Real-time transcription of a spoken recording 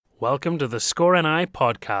Welcome to the Score and I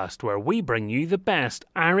podcast, where we bring you the best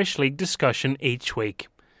Irish League discussion each week.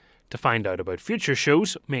 To find out about future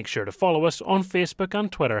shows, make sure to follow us on Facebook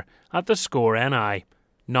and Twitter at the Score and I.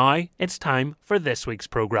 Now it's time for this week's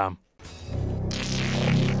programme.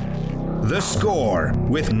 The Score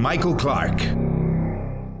with Michael Clark.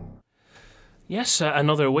 Yes,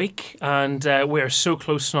 another week, and we're so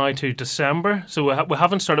close now to December, so we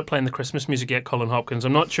haven't started playing the Christmas music yet, Colin Hopkins.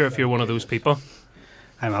 I'm not sure if you're one of those people.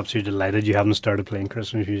 I'm absolutely delighted you haven't started playing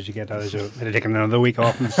Christmas music yet. I was taking another week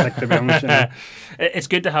off and sick, to be honest. It's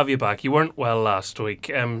good to have you back. You weren't well last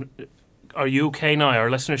week. Are you okay now?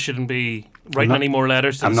 Our listeners shouldn't be writing any more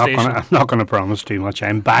letters to the station. I'm not going to promise too much.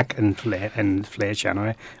 I'm back in flesh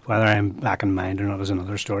anyway. Whether I'm back in mind or not is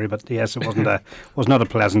another story. But yes, it was not a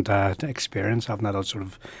pleasant experience having that sort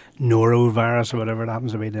of norovirus or whatever it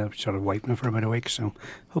happens to be. They sort of wiped me for about a week. So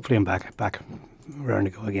hopefully I'm back round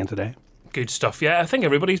to go again today. Good stuff. Yeah, I think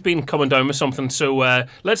everybody's been coming down with something. So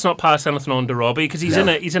let's not pass anything on to Robbie, because he's in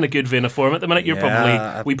a good vein of form at the minute. You're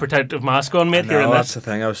probably we protective mask on, mate. No, that's the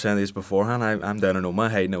thing. I was saying these beforehand. I'm down in Oma,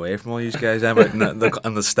 hiding away from all you guys. I'm out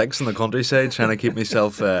in the sticks in the countryside, trying to keep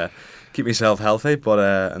myself healthy.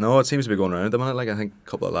 But no, it seems to be going around at the minute. Like, I think a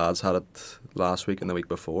couple of lads had it last week and the week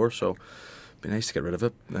before. So it'd be nice to get rid of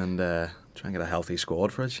it and try and get a healthy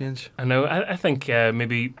squad for a change. I know. I think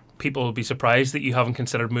maybe people will be surprised that you haven't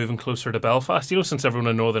considered moving closer to Belfast, since everyone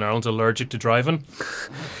in Northern Ireland's allergic to driving.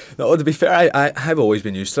 No, to be fair, I've always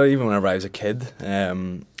been used to it. Even whenever I was a kid,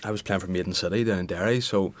 I was playing for Maiden City down in Derry,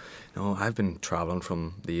 so I've been travelling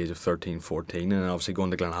from the age of 13, 14, and obviously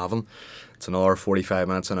going to Glenavon. It's an hour, 45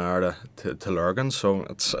 minutes, an hour to Lurgan, so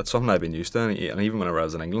it's something I've been used to. And even whenever I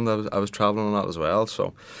was in England, I was travelling a lot as well.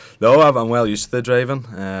 So, no, I'm well used to the driving.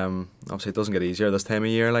 Obviously, it doesn't get easier this time of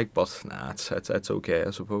year, but it's okay, I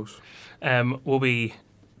suppose. We'll be,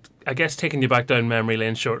 I guess, taking you back down memory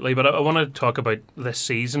lane shortly, but I want to talk about this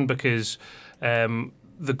season because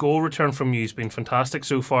the goal return from you has been fantastic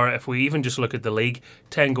so far. If we even just look at the league,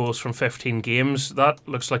 10 goals from 15 games, that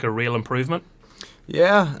looks like a real improvement.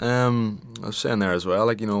 Yeah, I was saying there as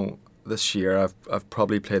well, this year I've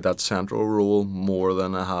probably played that central role more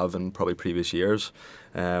than I have in probably previous years.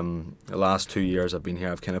 The last 2 years I've been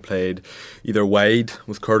here, I've kind of played either wide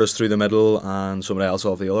with Curtis through the middle and somebody else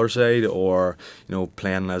off the other side, or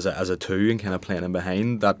playing as a two and kind of playing in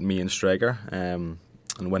behind that main striker. And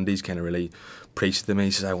Wendy's kind of really preached to me.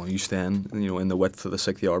 He says, I want you staying in the width of the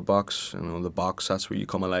 6-yard box, the box, that's where you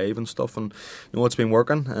come alive and stuff. And it's been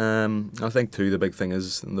working. I think too the big thing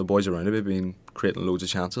is the boys around him have been creating loads of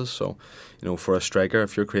chances. So for a striker,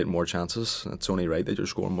 if you're creating more chances, it's only right that you're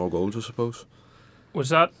scoring more goals, I suppose. Was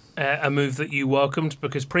that a move that you welcomed?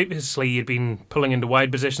 Because previously you'd been pulling into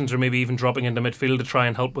wide positions or maybe even dropping into midfield to try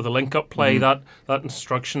and help with a link-up play. That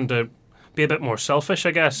instruction to be a bit more selfish,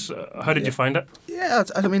 I guess. How did you find it? Yeah,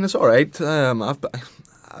 it's all right.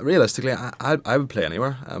 Realistically, I would play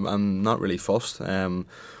anywhere. I'm not really fussed. Whenever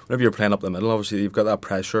you're playing up the middle, obviously you've got that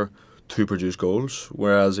pressure to produce goals.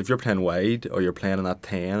 Whereas if you're playing wide or you're playing in that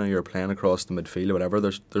 10 or you're playing across the midfield or whatever,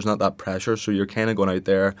 there's not that pressure. So you're kind of going out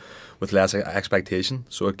there with less expectation.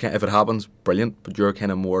 So if it happens, brilliant. But you're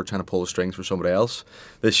kind of more trying to pull the strings for somebody else.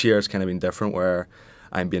 This year it's kind of been different where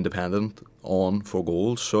I'm being dependent on for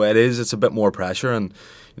goals. So it's a bit more pressure. And,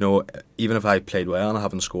 even if I played well and I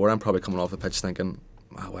haven't scored, I'm probably coming off the pitch thinking,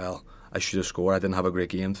 I should have scored. I didn't have a great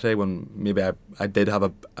game today, when maybe I did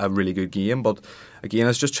have a really good game. But again,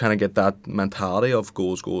 it's just trying to get that mentality of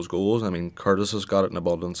goals. I mean, Curtis has got it in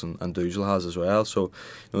abundance and Dougal has as well. So,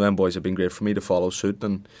 them boys have been great for me to follow suit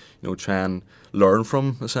and, try and learn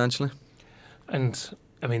from, essentially. And,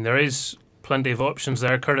 I mean, there is plenty of options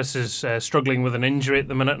there. Curtis is struggling with an injury at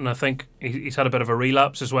the minute, and I think he's had a bit of a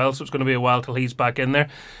relapse as well, so it's going to be a while till he's back in there.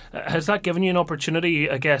 Has that given you an opportunity,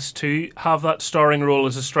 I guess, to have that starring role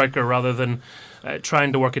as a striker rather than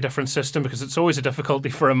trying to work a different system? Because it's always a difficulty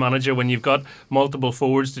for a manager when you've got multiple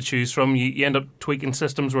forwards to choose from. You end up tweaking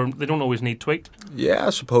systems where they don't always need tweaked. Yeah, I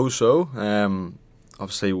suppose so.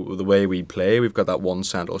 Obviously, the way we play, we've got that one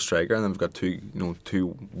central striker, and then we've got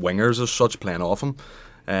two wingers as such playing off him.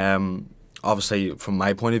 Obviously, from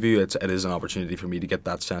my point of view, it is an opportunity for me to get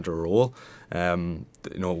that central role.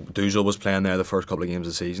 Dougal was playing there the first couple of games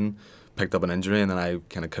of the season, picked up an injury, and then I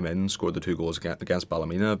kind of come in, scored the 2 goals against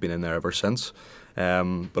Ballymena. I've been in there ever since.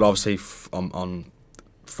 But obviously, for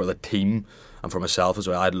the team and for myself as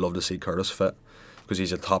well, I'd love to see Curtis fit, because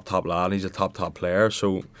he's a top lad, he's a top player.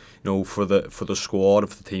 So, for the squad,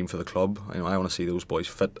 for the team, for the club, I want to see those boys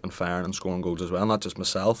fit and firing and scoring goals as well, not just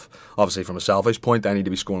myself. Obviously, from a selfish point, I need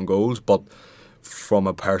to be scoring goals, but from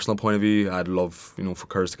a personal point of view, I'd love, for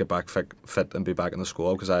Curtis to get back fit and be back in the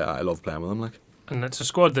squad, because I love playing with him, And it's a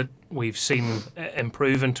squad that we've seen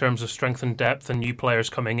improve in terms of strength and depth and new players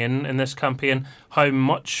coming in this campaign. How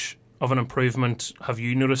much of an improvement have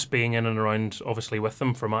you noticed being in and around, obviously, with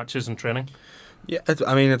them for matches and training? Yeah, it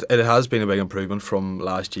has been a big improvement from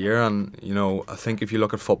last year, and I think if you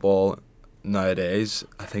look at football nowadays,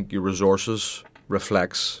 I think your resources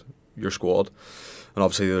reflects your squad. And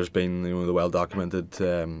obviously there's been the well documented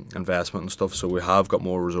investment and stuff, so we have got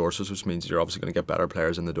more resources, which means you're obviously going to get better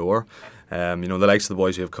players in the door. The likes of the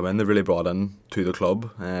boys who have come in, they've really brought in to the club,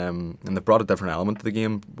 and they've brought a different element to the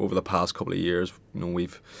game over the past couple of years. We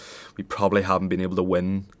probably haven't been able to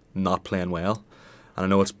win not playing well, and I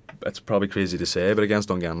know it's probably crazy to say, but against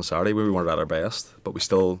Dungan on Saturday we weren't at our best, but we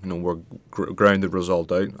still we're grounded result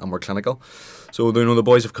out and we're clinical. So the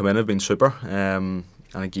boys have come in, have been super, and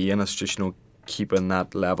again it's just keeping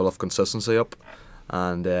that level of consistency up,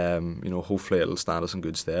 and hopefully it'll stand us in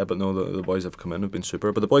good stead. But no, the boys have come in, have been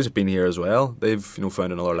super, but the boys have been here as well. They've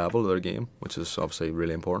found another level of their game, which is obviously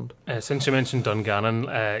really important. Since you mentioned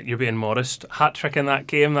Dungannon, you're being modest. Hat-trick in that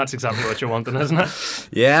game, that's exactly what you're wanting, isn't it?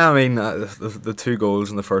 Yeah, I mean the 2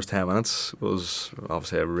 goals in the first 10 minutes was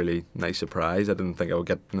obviously a really nice surprise. I didn't think I would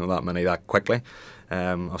get that many that quickly.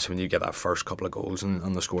 Obviously when you get that first couple of goals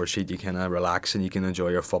on the score sheet, you kind of relax and you can enjoy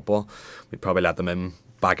your football. We probably let them in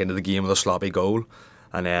back into the game with a sloppy goal,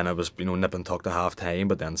 and then it was nip and tuck to half time,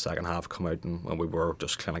 but then second half come out and we were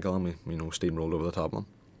just clinical and we steamrolled over the top of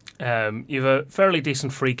them. You've a fairly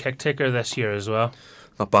decent free kick taker this year as well.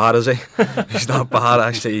 Not bad, is he? He's not bad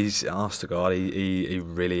actually. He's, honest to God, he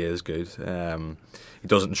really is good. He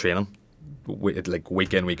does it in training.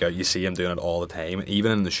 Week in, week out, you see him doing it all the time.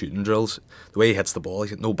 Even in the shooting drills, the way he hits the ball,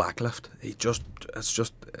 he's got no backlift.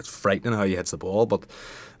 It's frightening how he hits the ball. But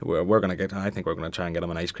I think we're gonna try and get him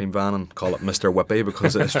an ice cream van and call it Mr. Whippy,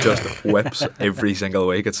 because it's just whips every single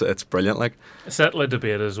week. It's brilliant. Settle a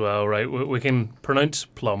debate as well, right? We can pronounce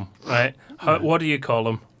plum, right? What do you call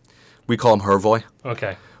him? We call him Hervoy.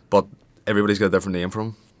 Okay, but everybody's got a different name for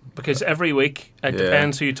him. Because every week it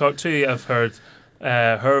depends who you talk to. I've heard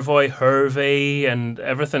Hervoy, Hervey, and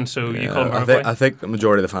everything. So you call him Hervoy? I think the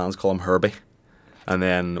majority of the fans call him Herbie, and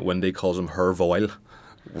then Wendy calls him Hervoyle,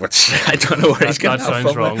 which I don't know where he's getting that from. That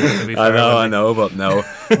sounds wrong. To be fair, I know, but no.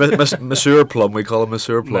 Monsieur Plum, we call him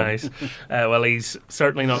Monsieur Plum. Nice. Well, he's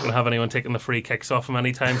certainly not going to have anyone taking the free kicks off him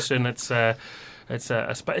anytime soon. It's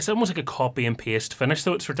almost like a copy and paste finish,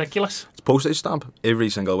 though. It's ridiculous. It's postage stamp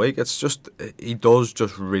every single week. It's just he does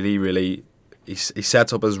just really, really. He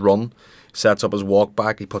sets up his run, sets up his walk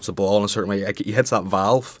back. He puts the ball in a certain way. He hits that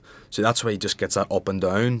valve, so that's why he just gets that up and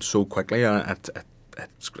down so quickly, and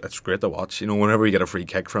it's great to watch. Whenever you get a free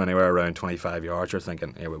kick from anywhere around 25 yards, you're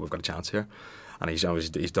thinking, "Hey, we've got a chance here." And he's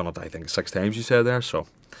done it, I think, 6 times. You said there, so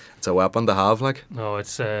it's a weapon to have. No,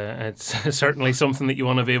 it's certainly something that you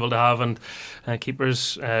want to be able to have, and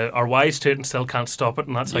keepers are wise to it and still can't stop it,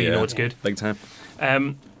 and that's how you know it's good. Big time.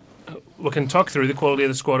 We can talk through the quality of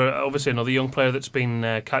the squad. Obviously, another young player that's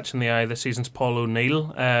been catching the eye this season's Paul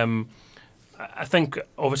O'Neill. I think,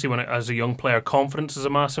 obviously, as a young player, confidence is a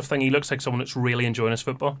massive thing. He looks like someone that's really enjoying his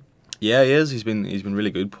football. Yeah, he is. He's been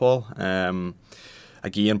really good, Paul.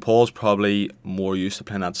 Again, Paul's probably more used to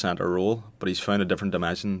playing that centre role, but he's found a different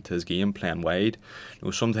dimension to his game playing wide.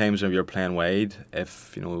 Sometimes when you're playing wide,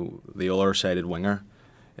 if the other-sided winger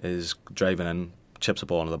is driving in, chips a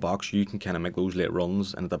ball into the box, you can kind of make those late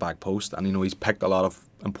runs into the back post, and he's picked a lot of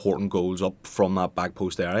important goals up from that back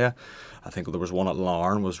post area. I think there was one at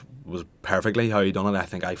Larne was perfectly how he done it. I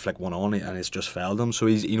think I flicked one on and it's just failed him. So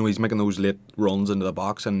he's making those late runs into the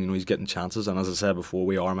box, and he's getting chances. And as I said before,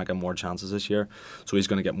 we are making more chances this year, so he's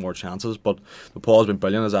going to get more chances. But Paul's been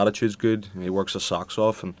brilliant. His attitude's good. He works his socks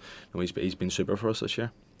off, and he's been super for us this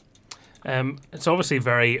year. It's obviously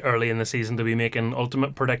very early in the season to be making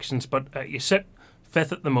ultimate predictions, but you sit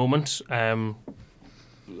 5th at the moment.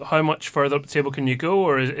 How much further up the table can you go,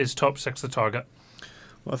 or is top 6 the target?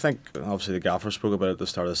 Well, I think obviously the gaffer spoke about it at the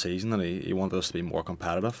start of the season, and he wanted us to be more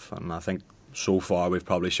competitive, and I think so far we've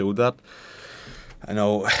probably showed that. I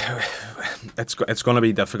know it's going to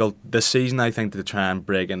be difficult this season, I think, to try and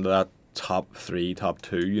break into that top 3, top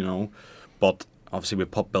 2, but obviously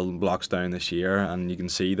we've put building blocks down this year, and you can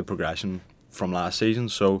see the progression from last season.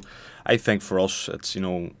 So I think for us, it's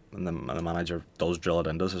and the manager does drill it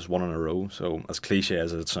into us, it's 1 in a row. So as cliche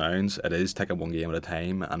as it sounds, it is taking one game at a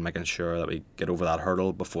time and making sure that we get over that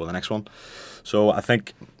hurdle before the next one. So I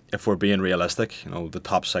think if we're being realistic, the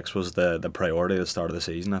top 6 was the priority at the start of the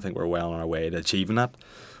season. I think we're well on our way to achieving that,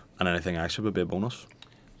 and anything extra would be a bonus.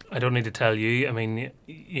 I don't need to tell you. I mean,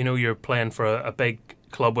 you're playing for a big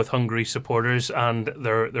club with hungry supporters, and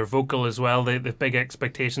they're vocal as well. They've big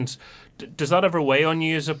expectations. Does that ever weigh on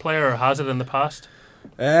you as a player, or has it in the past?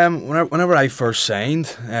 Whenever I first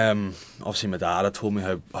signed, obviously my dad had told me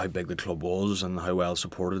how big the club was and how well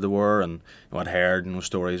supported they were, and I'd heard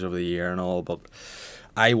stories over the year and all, but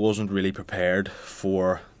I wasn't really prepared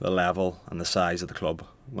for the level and the size of the club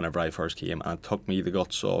whenever I first came, and it took me the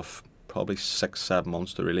guts of probably 6-7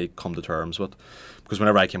 months to really come to terms with, because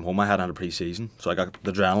whenever I came home I hadn't had a pre-season, so I got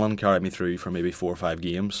the adrenaline carried me through for maybe 4 or 5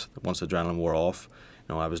 games. Once the adrenaline wore off,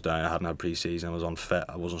 I was down, I hadn't had pre-season, I was unfit,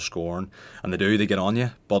 I wasn't scoring, and they get on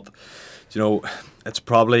you, but it's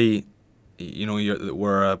probably,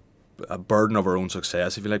 we're a burden of our own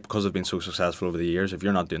success, if you like, because I've been so successful over the years. If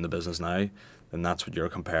you're not doing the business now, then that's what you're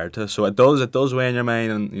compared to. So it does weigh in your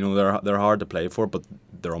mind, and they're hard to play for, but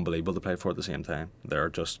they're unbelievable to play for at the same time. They're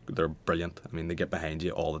brilliant. I mean, they get behind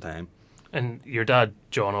you all the time. And your dad,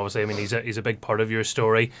 John, obviously, I mean, he's a big part of your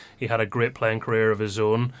story. He had a great playing career of his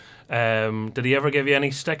own. Did he ever give you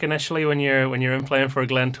any stick initially when you're in playing for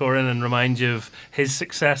Glentoran and remind you of his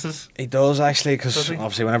successes? He does, actually, because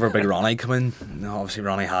obviously whenever Big Ronnie come in, obviously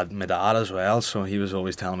Ronnie had my dad as well, so he was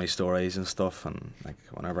always telling me stories and stuff. And like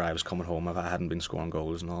whenever I was coming home, if I hadn't been scoring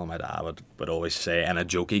goals and all, my dad would always say in a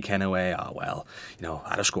jokey kind of way, "Oh well,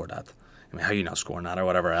 I'd have scored that. I mean, how are you not scoring that," or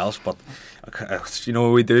whatever else. But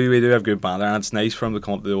we do have good banter, and it's nice for him to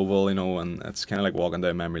come up to the Oval, and it's kind of like walking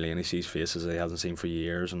down memory lane. He sees faces that he hasn't seen for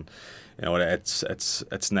years, and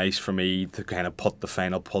it's nice for me to kind of put the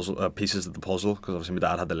final puzzle pieces of the puzzle, because obviously my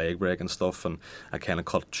dad had the leg break and stuff, and I kind of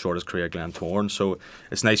cut short his career at Glentoran, so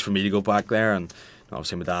it's nice for me to go back there. And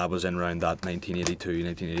obviously my dad was in around that 1982,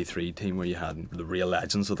 1983 team where you had the real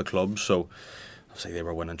legends of the club, so obviously they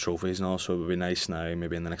were winning trophies and all, so it would be nice now,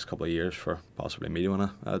 maybe in the next couple of years, for possibly me to win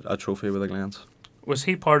a trophy with the Glens. Was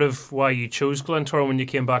he part of why you chose Glentoran when you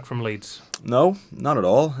came back from Leeds? No, not at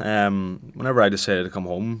all. Whenever I decided to come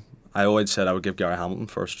home, I always said I would give Gary Hamilton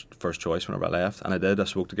first choice whenever I left, and I did. I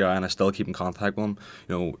spoke to Gary, and I still keep in contact with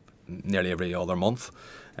him, nearly every other month.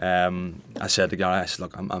 I said to Gary, I said,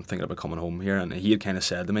 look, I'm thinking about coming home here, and he had kind of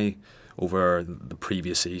said to me over the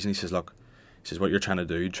previous season, he says, look, what you're trying to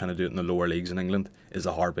do it in the lower leagues in England is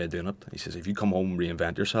the hard way of doing it. He says, if you come home and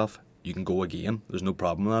reinvent yourself, you can go again. There's no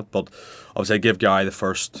problem with that. But obviously I give Gary the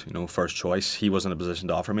first choice. He wasn't in a position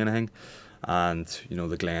to offer me anything. And,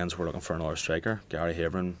 the Glens were looking for another striker. Gary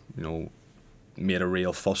Haverin, made a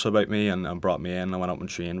real fuss about me and brought me in. I went up and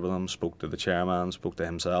trained with him, spoke to the chairman, spoke to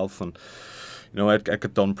himself, and it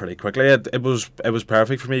got done pretty quickly. It was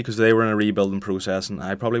perfect for me, because they were in a rebuilding process, and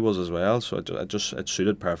I probably was as well. So it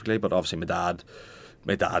suited perfectly. But obviously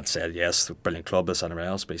my dad said, yes, brilliant club, this and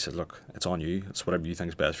else. But he said, look, it's on you. It's whatever you think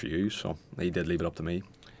is best for you. So he did leave it up to me.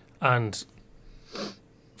 And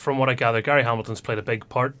from what I gather, Gary Hamilton's played a big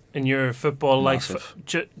part in your football life.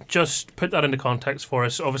 Just put that into context for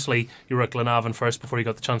us. Obviously, you were at Glenavon first before you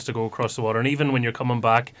got the chance to go across the water, and even when you're coming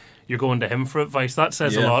back, you're going to him for advice. That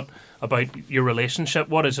says a lot about your relationship.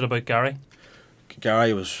 What is it about Gary?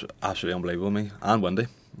 Gary was absolutely unbelievable with me, and Wendy.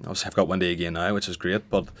 Obviously, I've got Wendy again now, which is great,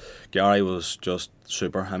 but Gary was just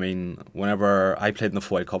super. I mean, whenever I played in the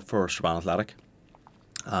Foyle Cup for Strabane Athletic,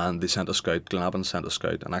 and they sent a scout, Glenavon sent a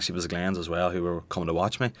scout, and actually it was the Glens as well who were coming to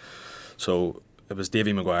watch me. So it was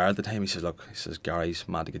Davy Maguire at the time. He says, Gary's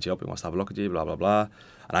mad to get you up, he wants to have a look at you, blah blah blah.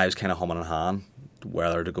 And I was kind of humming in hand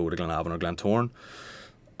whether to go to Glenavon or Glentoran.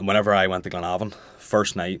 And whenever I went to Glenavon,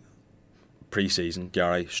 first night, pre-season,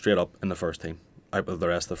 Gary straight up in the first team, out with the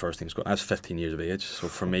rest of the first team squad. I was 15 years of age, so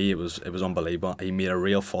for me it was unbelievable. He made a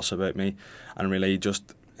real fuss about me, and really he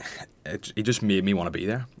just made me want to be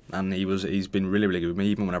there. And he's been really, really good with me.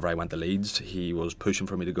 Even whenever I went to Leeds, he was pushing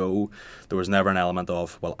for me to go. There was never an element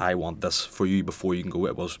of, well, I want this for you before you can go.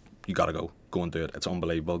 It was, you got to go and do it. It's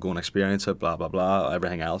unbelievable. Go and experience it, blah, blah, blah,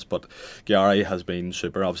 everything else. But Gary has been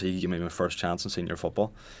super. Obviously, he gave me my first chance in senior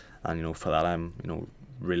football. And, for that, I'm,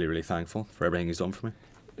 really, really thankful for everything he's done for me.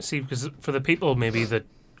 See, because for the people maybe that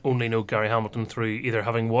only know Gary Hamilton through either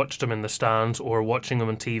having watched him in the stands or watching him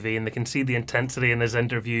on TV, and they can see the intensity in his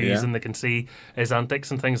interviews, and they can see his antics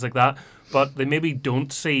and things like that, but they maybe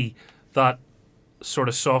don't see that sort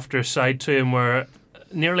of softer side to him, where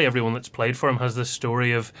nearly everyone that's played for him has this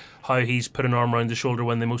story of how he's put an arm around the shoulder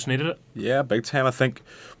when they most needed it. Yeah, big time. I think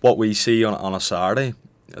what we see on a Saturday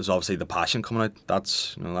is obviously the passion coming out.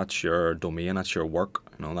 That's your domain, that's your work,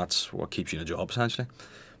 that's what keeps you in a job essentially.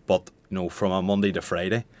 But from a Monday to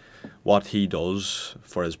Friday, what he does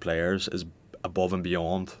for his players is above and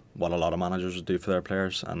beyond what a lot of managers would do for their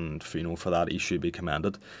players, and for that he should be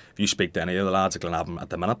commended. If you speak to any of the lads at Glenavon at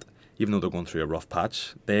the minute, even though they're going through a rough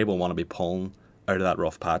patch, they will want to be pulling out of that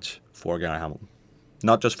rough patch for Gary Hamilton.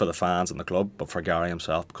 Not just for the fans and the club, but for Gary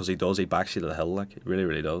himself, because he backs you to the hill, like, he really,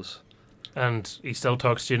 really does. And he still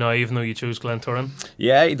talks to you now, even though you chose Glentoran?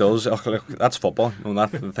 Yeah, he does. Look, that's football.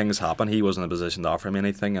 Things happen. He wasn't in a position to offer me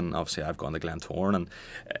anything, and obviously I've gone to Glentoran, and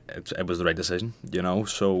it was the right decision,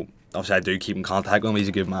 So obviously I do keep in contact with him. He's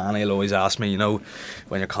a good man. He'll always ask me,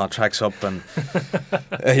 when your contract's up, and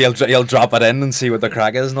he'll drop it in and see what the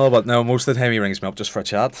crack is and all. But no, most of the time he rings me up just for a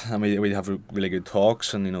chat, and we have really good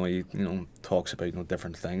talks, and he talks about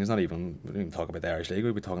different things. We don't even talk about the Irish League.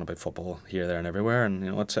 We'll be talking about football here, there, and everywhere. And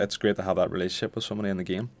it's great to have that relationship with somebody in the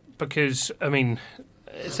game. Because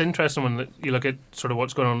it's interesting when you look at sort of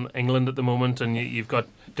what's going on in England at the moment, and you've got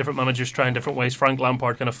different managers trying different ways. Frank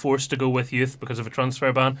Lampard kind of forced to go with youth because of a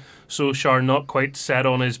transfer ban. Solskjaer not quite set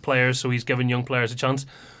on his players, so he's giving young players a chance.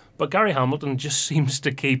 But Gary Hamilton just seems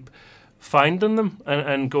to keep finding them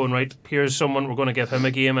and going, right, here's someone, we're going to give him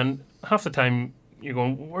a game. And half the time you're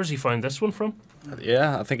going, where's he found this one from?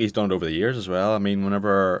 Yeah, I think he's done it over the years as well.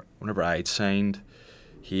 Whenever I'd signed,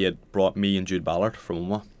 he had brought me and Jude Ballard from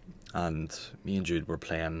Oma, and me and Jude were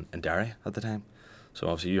playing in Derry at the time. So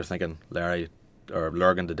obviously you're thinking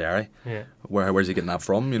Lurgan to Derry. Yeah. Where's he getting that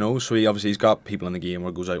from? So he's got people in the game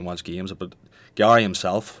where he goes out and watches games. But Gary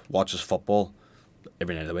himself watches football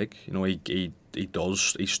every night of the week.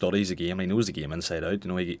 He studies the game. And he knows the game inside out.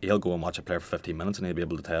 He'll go and watch a player for 15 minutes and he'll be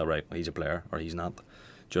able to tell, right, well, he's a player or he's not.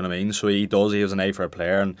 Do you know what I mean? So he has an eye for a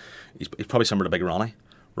player, and he's probably similar to Big Ronnie.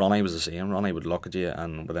 Ronnie was the same. Ronnie would look at you,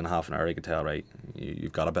 and within half an hour he could tell, right,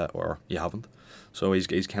 you've got a bit or you haven't. So he's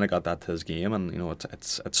kind of got that to his game, and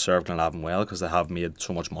it's served Glenavon well, because they have made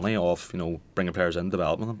so much money off bringing players in,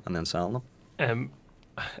 developing them, and then selling them.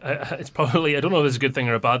 It's probably, I don't know if it's a good thing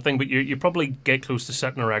or a bad thing, but you probably get close to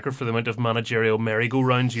setting a record for the amount of managerial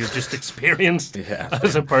merry-go-rounds you've just experienced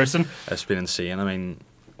as a person. It's been insane.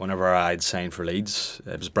 Whenever I'd signed for Leeds,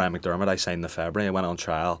 it was Brian McDermott. I signed in February. I went on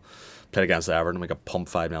trial, played against Everton, we got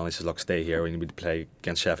pumped 5-0. He says, look, stay here. We need to play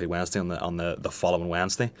against Sheffield Wednesday on the following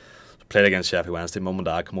Wednesday. So played against Sheffield Wednesday. Mum and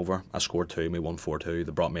Dad come over. I scored 2. We won 4-2.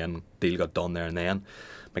 They brought me in. Deal got done there and then.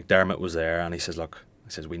 McDermott was there, and he says, look,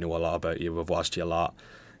 we know a lot about you. We've watched you a lot.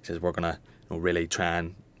 He says, we're going to really try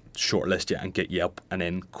and shortlist you and get you up and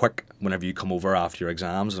in quick whenever you come over after your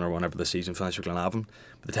exams or whenever the season finished with Glenavon.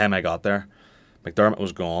 By the time I got there, McDermott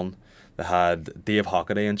was gone. They had Dave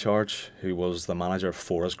Hockaday in charge, who was the manager of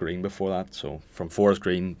Forest Green before that. So from Forest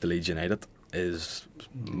Green to Leeds United is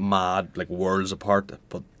mad, like worlds apart.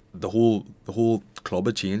 But the whole club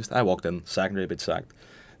had changed. I walked in, secondary had been sacked,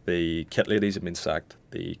 the kit ladies had been sacked,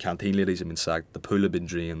 the canteen ladies had been sacked, the pool had been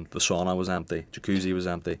drained, the sauna was empty, jacuzzi was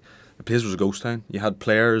empty. The place was a ghost town. You had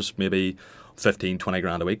players maybe 15, 20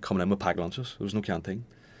 grand a week coming in with packed lunches. There was no canteen.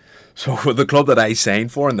 So the club that I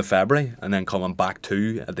signed for in the February and then coming back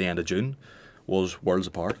to at the end of June was worlds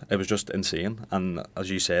apart. It was just insane. And as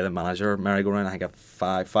you say, the manager merry-go-round, I think I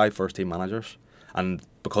have five first team managers. And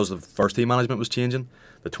because the first team management was changing,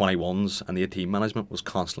 the 21s and the 18 management was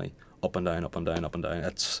constantly up and down, up and down, up and down.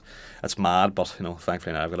 It's mad, but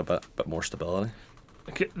thankfully now I've got a bit more stability.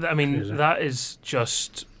 That is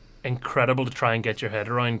just incredible to try and get your head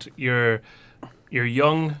around. You're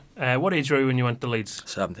young. What age were you when you went to Leeds?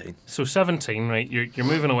 17. So 17, right? You're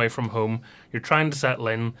moving away from home. You're trying to settle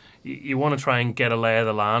in. You want to try and get a lay of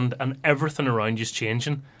the land, and everything around you's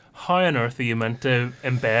changing. How on earth are you meant to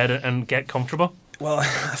embed and get comfortable? Well,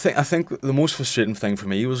 I think the most frustrating thing for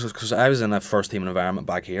me was because I was in a first team environment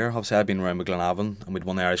back here. Obviously, I'd been around with Glenavon, and we'd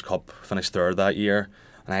won the Irish Cup, finished third that year.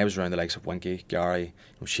 And I was around the likes of Winky, Gary,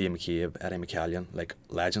 Shea McCabe, Eddie McCallion, like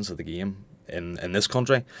legends of the game in this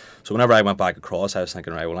country. So whenever I went back across, I was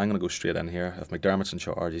thinking, right, well, I'm going to go straight in here. If McDermott's in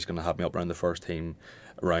charge, he's going to have me up around the first team,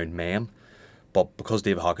 around men. But because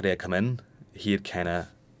David Hockaday had come in, he had kind of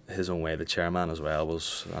his own way. The chairman as well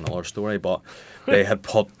was another story. But they had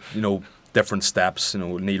put, different steps.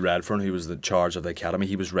 Neil Redfern, who was the charge of the academy,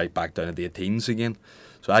 he was right back down at the 18s again.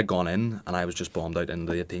 So I'd gone in and I was just bombed out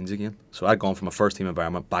into the 18s again. So I'd gone from a first team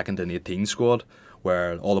environment back into an 18 squad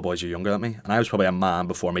where all the boys are younger than me. And I was probably a man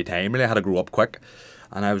before my time, really. I had to grow up quick.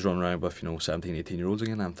 And I was running around with, 17, 18-year-olds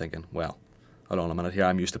again. And I'm thinking, well, hold on a minute here,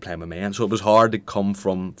 I'm used to playing with men. So it was hard to come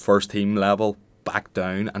from first team level back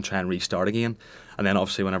down and try and restart again. And then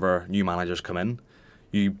obviously whenever new managers come in,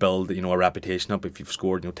 you build, a reputation up. If you've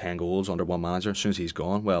scored, 10 goals under one manager, as soon as he's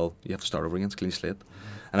gone, well, you have to start over again. It's clean slate.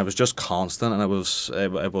 And it was just constant, and it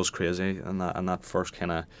was crazy. And that first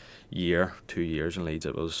kind of year, 2 years in Leeds,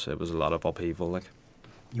 it was a lot of upheaval. Like,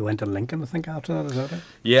 you went to Lincoln, I think, after that. Is that right?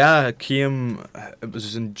 Yeah, it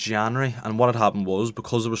was in January, and what had happened was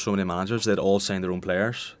because there were so many managers, they'd all signed their own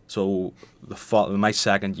players. So my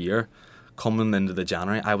second year, coming into the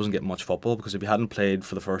January, I wasn't getting much football because if you hadn't played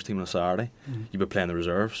for the first team on a Saturday, you'd be playing the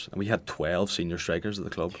reserves. And we had 12 senior strikers at the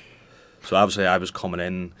club. So obviously I was coming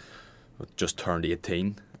in, just turned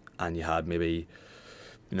 18, and you had maybe,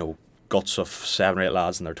 guts of 7 or 8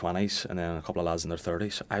 lads in their 20s and then a couple of lads in their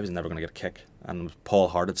 30s. I was never going to get a kick. And Paul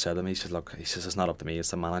Hart had said to me, he says, look, it's not up to me, it's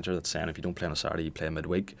the manager that's saying if you don't play on a Saturday, you play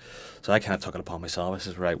midweek. So I kind of took it upon myself. I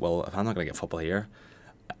says, right, well, if I'm not going to get football here,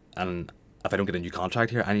 and if I don't get a new contract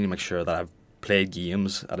here, I need to make sure that I've played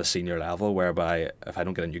games at a senior level, whereby if I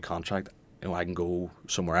don't get a new contract, I can go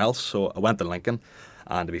somewhere else. So I went to Lincoln,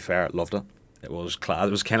 and to be fair, I loved it. It was class.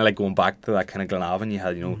 It was kind of like going back to that kind of Glenavon. You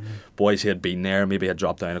had, boys who had been there, maybe had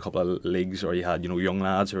dropped down a couple of leagues, or you had, young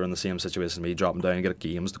lads who were in the same situation as me, dropping down and get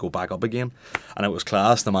games to go back up again. And it was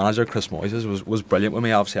class. The manager, Chris Moises, was brilliant with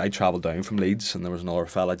me. Obviously, I travelled down from Leeds, and there was another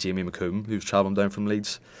fella, Jamie McComb, who was travelling down from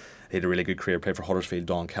Leeds. He had a really good career, played for Huddersfield,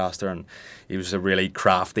 Doncaster, and he was a really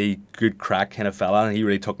crafty, good crack kind of fella, and he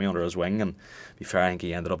really took me under his wing. And to be fair, I think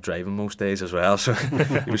he ended up driving most days as well. So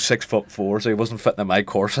he was 6'4", so he wasn't fitting in my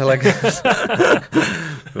course. It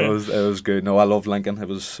was good. No, I loved Lincoln. It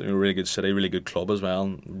was a really good city, really good club as well,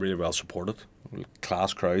 and really well supported.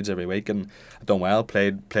 Class crowds every week, and I done well.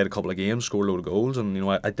 Played a couple of games, scored a load of goals, and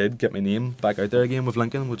I did get my name back out there again with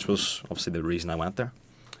Lincoln, which was obviously the reason I went there.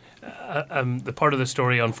 The part of the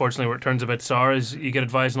story, unfortunately, where it turns a bit sour is you get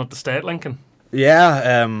advised not to stay at Lincoln.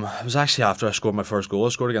 Yeah, it was actually after I scored my first goal. I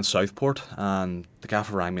scored against Southport, and the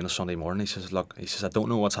gaffer rang me on a Sunday morning. He says, look, I don't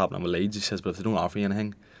know what's happening with Leeds. He says, but if they don't offer you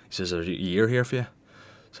anything, he says, there's a year here for you.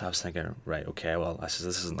 So I was thinking, right, okay, well, I says,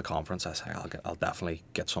 this isn't the conference. I said, I'll definitely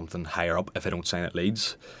get something higher up if I don't sign at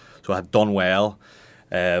Leeds. So I had done well.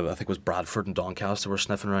 I think it was Bradford and Doncaster were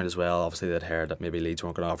sniffing around as well. Obviously they'd heard that maybe Leeds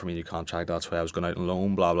weren't going to offer me a new contract, that's why I was going out on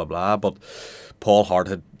loan, blah blah blah. But Paul Hart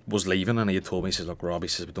was leaving, and he had told me, he says, look, Robbie,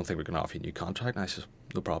 says, we don't think we're going to offer you a new contract. And I says,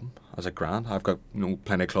 no problem. I was like, grand, I've got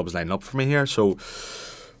plenty of clubs lining up for me here. So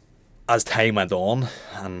as time went on,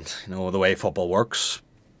 and the way football works,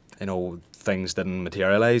 things didn't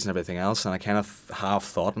materialise and everything else, and I kind of half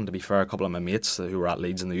thought, and to be fair, a couple of my mates who were at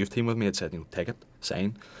Leeds in the youth team with me had said, take it,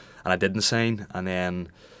 sign. And I didn't sign, and then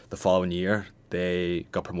the following year they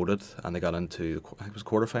got promoted and they got into, I think it was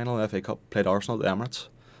quarter-final of the FA Cup, played Arsenal at the Emirates.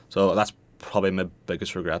 So that's probably my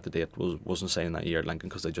biggest regret to date, wasn't signing that year at Lincoln,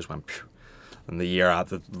 because they just went phew. And the year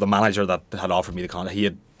after, the manager that had offered me the contract, he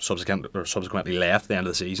had subsequently left at the end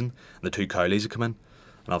of the season, and the two Cowleys had come in,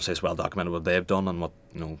 and obviously it's well documented what they've done and what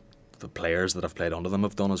the players that have played under them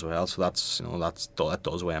have done as well. So that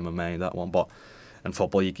does weigh in my mind, that one. But in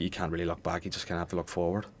football, you can't really look back. You just kind of have to look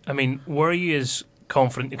forward. I mean, were you as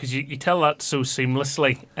confident, because you tell that so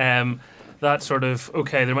seamlessly, that sort of,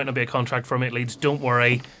 okay, there might not be a contract for me at Leeds, don't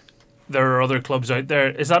worry, there are other clubs out there.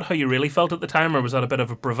 Is that how you really felt at the time, or was that a bit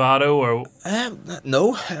of a bravado? Or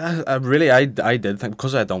no, I did think,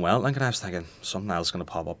 because I had done well at Lincoln, I was thinking something else is going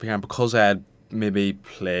to pop up here, and because I had maybe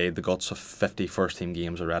played the guts of 50 first team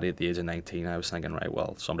games already at the age of 19, I was thinking, right,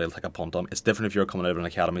 well, somebody will take a punt on. It's different if you're coming out of an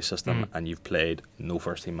academy system and you've played no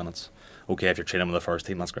first team minutes. Okay, if you're training with the first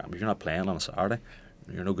team, that's great, but if you're not playing on a Saturday,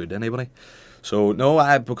 you're no good to anybody. So no,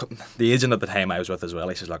 the agent at the time I was with as well,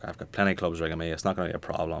 he says, look, I've got plenty of clubs ringing me, it's not going to be a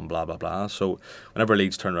problem, blah blah blah. So whenever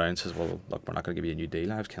Leeds turned around and says, well, look, we're not going to give you a new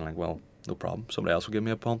deal, I was kind of like, well, no problem, somebody else will give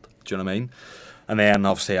me a punt. Do you know what I mean? And then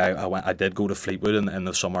obviously I did go to Fleetwood in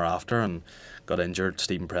the summer after, and got injured.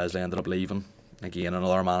 Stephen Presley ended up leaving. Again,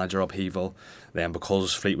 another manager upheaval. Then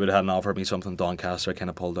because Fleetwood hadn't offered me something, Doncaster kind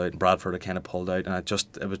of pulled out, and Bradford kind of pulled out, and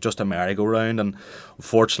it was just a merry-go-round. And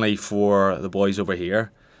unfortunately for the boys over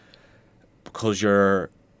here, because you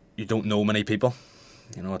don't know many people,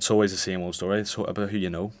 it's always the same old story. It's about who you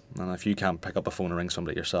know, and if you can't pick up a phone and ring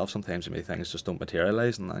somebody yourself, sometimes maybe things just don't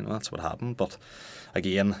materialise, and I know that's what happened. But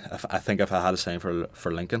again, I think if I had a sign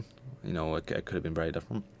for Lincoln, it could have been very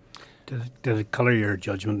different. Did it colour your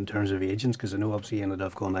judgment in terms of agents? Because I know obviously you ended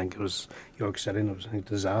up going, I think it was York City, and it was a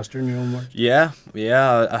disaster in your own words. Yeah.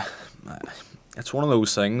 It's one of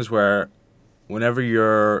those things where whenever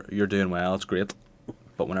you're doing well, it's great,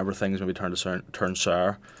 but whenever things maybe turn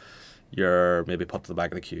sour, you're maybe put to the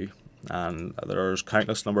back of the queue. And there's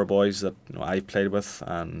countless number of boys that I've played with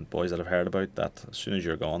and boys that I've heard about that as soon as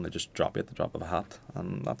you're gone, they just drop you at the drop of a hat,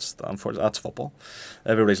 and that's unfortunately, that's football.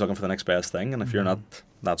 Everybody's looking for the next best thing, and if you're not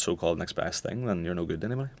that so-called next best thing, then you're no good to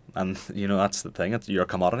anybody. And that's the thing; you're a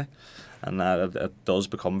commodity, and it does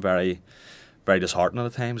become very, very disheartening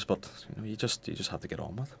at times. But you just have to get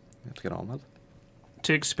on with. You have to get on with.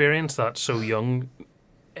 To experience that so young,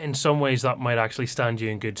 in some ways, that might actually stand you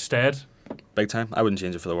in good stead. Big time. I wouldn't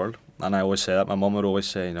change it for the world. And I always say that. My mum would always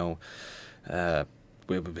say,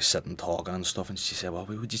 we would be sitting talking and stuff, and she'd say, well,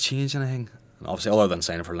 would you change anything? And obviously, other than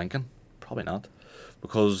signing for Lincoln, Probably not,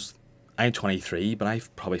 because I'm 23, but I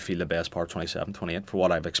probably feel the best part 27, 28 for what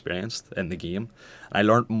I've experienced in the game. I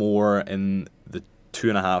learnt more in the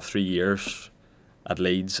 2.5, 3 years at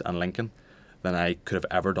Leeds and Lincoln than I could have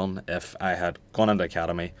ever done if I had gone into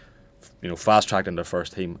academy, fast tracked into the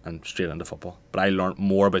first team and straight into football. But I learnt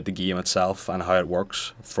more about the game itself and how it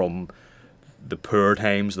works from the poor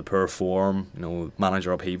times, the poor form,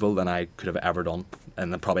 manager upheaval than I could have ever done,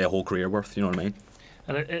 and then probably a whole career worth. You know what I mean?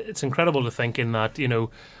 And it's incredible to think in that,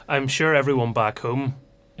 I'm sure everyone back home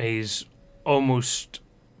is almost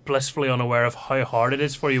blissfully unaware of how hard it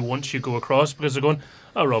is for you once you go across, because they're going,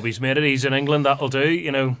 oh, Robbie's made it, he's in England, that'll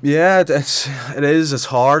do, Yeah, it's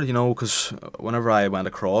hard, because whenever I went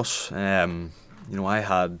across, I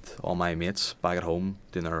had all my mates back at home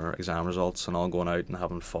doing their exam results and all going out and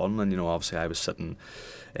having fun, and obviously I was sitting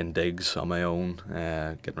in digs on my own,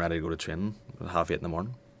 getting ready to go to training at 8:30 in the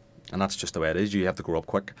morning. And that's just the way it is. You have to grow up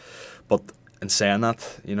quick. But in saying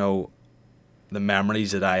that, the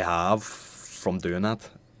memories that I have from doing that,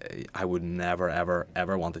 I would never, ever,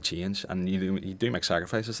 ever want to change. And you do make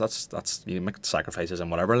sacrifices. That's you make sacrifices in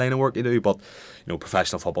whatever line of work you do. But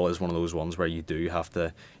professional football is one of those ones where you do have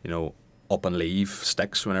to, up and leave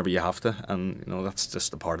sticks whenever you have to, and that's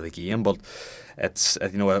just a part of the game. But it's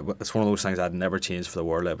it's one of those things I'd never change for the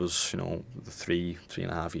world. It was the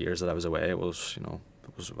 3.5 years that I was away. It was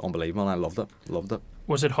it was unbelievable, and I loved it.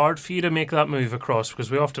 Was it hard for you to make that move across?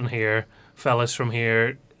 Because we often hear fellas from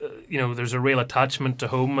here, there's a real attachment to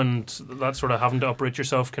home, and that sort of having to uproot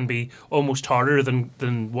yourself can be almost harder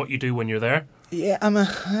than what you do when you're there. Yeah,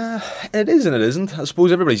 it is and it isn't. I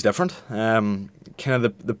suppose everybody's different. Kind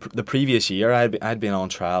of the previous year, I'd been on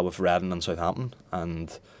trial with Reading and Southampton,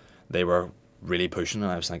 and they were really pushing,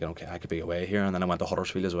 and I was thinking, okay, I could be away here. And then I went to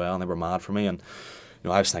Huddersfield as well, and they were mad for me. And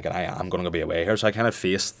I was thinking, I'm going to be away here. So I kind of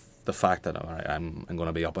faced the fact that I'm going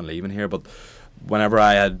to be up and leaving here. But whenever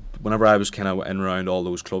I was kind of in and around all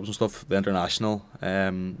those clubs and stuff, the international,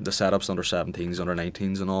 the setups, under 17s, under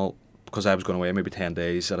 19s, and all. Because I was going away maybe 10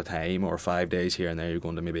 days at a time or 5 days here and there, you're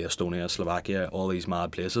going to maybe Estonia, Slovakia, all these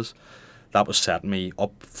mad places. That was setting me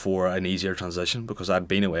up for an easier transition, because I'd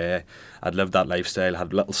been away, I'd lived that lifestyle,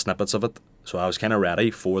 had little snippets of it. So I was kind of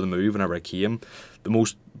ready for the move whenever it came.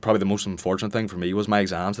 Probably the most unfortunate thing for me was my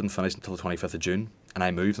exams didn't finish until the 25th of June, and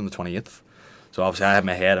I moved on the 28th. So obviously I had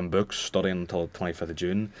my head in books, studying until the 25th of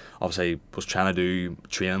June. Obviously was trying to do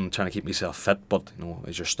training, trying to keep myself fit, but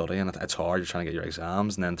as you're studying, it's hard, you're trying to get your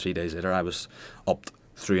exams, and then 3 days later I was up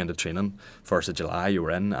through into training. 1st of July you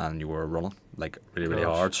were in and you were running like really, really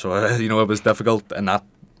hard. So it was difficult in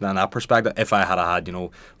that perspective. If I had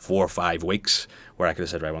 4 or 5 weeks where I could have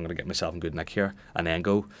said, right, well, I'm going to get myself in good nick here and then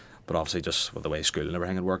go. But obviously, just with the way school and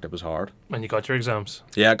everything had worked, it was hard. And you got your exams?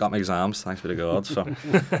 Yeah, I got my exams, thanks be to God. So,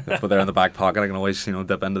 but they're in the back pocket. I can always,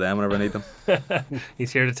 dip into them whenever I need them.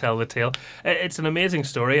 He's here to tell the tale. It's an amazing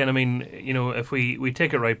story, and I mean, if we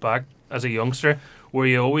take it right back, as a youngster, were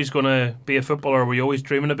you always going to be a footballer? Were you always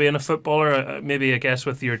dreaming of being a footballer? Maybe, I guess,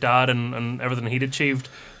 with your dad and everything he'd achieved,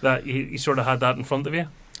 that you sort of had that in front of you?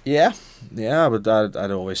 Yeah, but I'd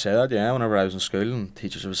always say that, whenever I was in school, and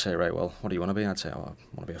teachers would say, right, well, what do you want to be? I'd say, I want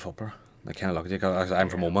to be a footballer. They kind of look at you, because I'm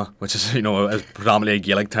from Omagh, which is, is predominantly a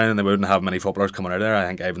Gaelic town, and they wouldn't have many footballers coming out of there. I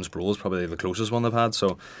think Ivans-Bro is probably the closest one they've had.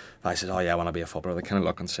 So if I said, I want to be a footballer, they kind of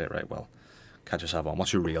look and say, right, well, catch yourself on.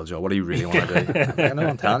 What's your real job? What do you really want to do?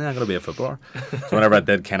 I'm telling you, I'm going to be a footballer. So whenever it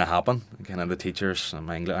did kind of happen, kind of the teachers, and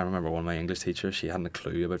I remember one of my English teachers, she hadn't a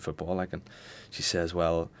clue about football, and she says,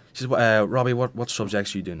 Robbie, what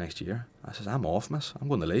subjects are you doing next year? I says, I'm off, miss. I'm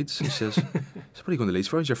going to Leeds. She says, what are you going to Leeds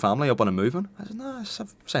for? Is your family up on and moving? I said, no, I've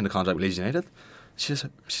signed a contract with Leeds United. She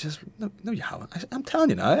says, no, you haven't. I said, I'm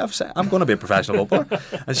telling you now, I'm going to be a professional footballer.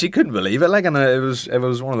 And she couldn't believe it, and it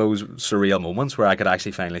was one of those surreal moments where I could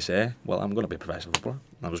actually finally say, well, I'm going to be a professional footballer.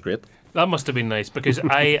 That was great. That must have been nice, because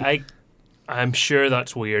I'm sure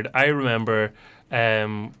that's weird. I remember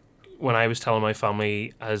when I was telling my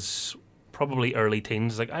family, as probably early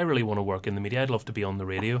teens, like, I really want to work in the media. I'd love to be on the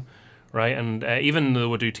radio. Right, and even though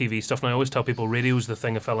we do TV stuff, and I always tell people radio's the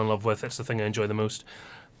thing I fell in love with, it's the thing I enjoy the most.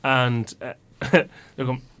 And they're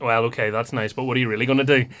going, well, okay, that's nice, but what are you really going to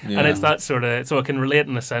do? Yeah. And it's that sort of, so I can relate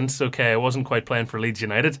in a sense. Okay, I wasn't quite playing for Leeds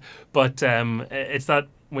United, but it's that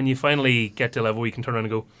when you finally get to a level where you can turn around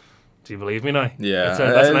and go, do you believe me now? Yeah,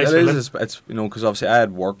 that's a nice feeling. It's because obviously I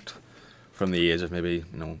had worked from the age of maybe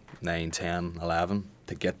 9, 10, 11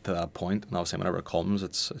 to get to that point, and obviously whenever it comes,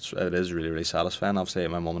 it is really, really satisfying. Obviously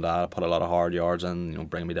my mum and dad put a lot of hard yards in,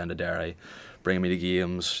 bringing me down to Derry, bringing me to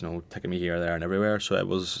games, taking me here, there and everywhere. So it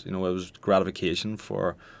was gratification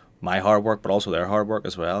for my hard work, but also their hard work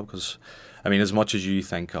as well. Because, I mean, as much as you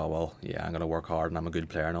think, oh well, yeah, I'm going to work hard and I'm a good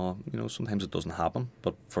player and all, sometimes it doesn't happen.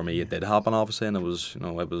 But for me, it did happen, obviously, and it was,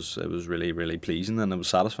 it was really, really pleasing and it was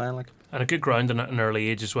satisfying, like. And a good ground in an early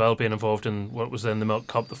age as well, being involved in what was then the Milk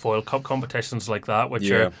Cup, the Foil Cup, competitions like that, which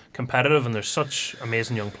are competitive, and there's such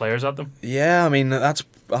amazing young players at them. Yeah, I mean, that's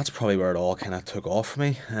probably where it all kind of took off for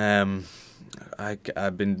me.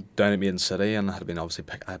 I've been down at Maiden City and had been obviously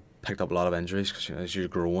I picked up a lot of injuries because as you're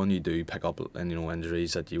growing, you do pick up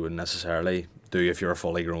injuries that you wouldn't necessarily do if you're a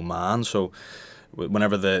fully grown man. So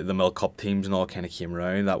whenever the Milk Cup teams and all kind of came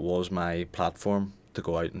around, that was my platform to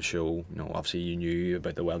go out and show. Obviously you knew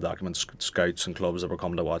about the well-documented scouts and clubs that were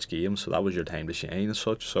coming to watch games, so that was your time to shine as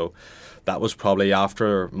such. So that was probably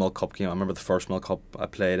after Milk Cup game. I remember the first Milk Cup I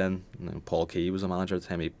played in, Paul Key was the manager at the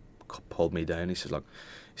time. He pulled me down. He says, look,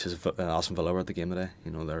 Aston Villa were at the game today,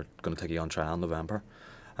 they're going to take you on trial in November.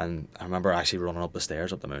 And I remember actually running up the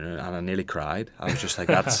stairs up the moon, and I nearly cried. I was just like,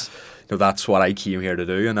 that's that's what I came here to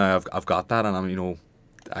do, and now I've got that, and I'm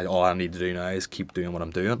all I need to do now is keep doing what I'm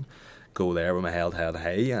doing, go there with my head held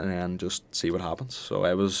high, and then just see what happens. So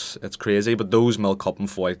it's crazy. But those Milk Cup and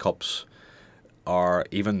Foil Cups are,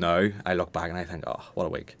 even now I look back and I think, oh, what a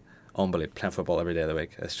week, unbelievable, playing football every day of the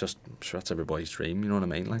week. It's just, I'm sure that's everybody's dream, you know what I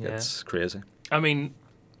mean? Like, it's crazy. I mean,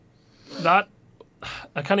 that,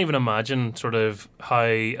 I can't even imagine sort of how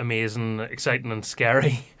amazing, exciting and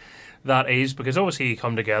scary that is, because obviously you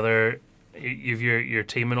come together, you've your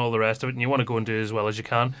team and all the rest of it, and you want to go and do as well as you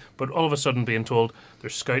can, but all of a sudden being told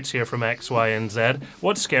there's scouts here from X, Y and Z.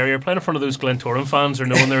 What's scarier, playing in front of those Glentoran fans or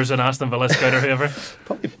knowing there's an Aston Villa scout or whoever?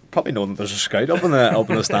 Probably knowing that there's a scout up in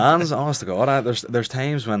the stands. Honest to God, there's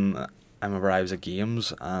times when I remember I was at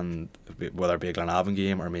games, and whether it be a Glenavon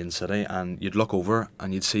game or Maiden City, and you'd look over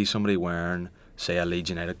and you'd see somebody wearing, say, a Leeds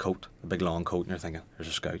United coat, a big long coat, and you're thinking, there's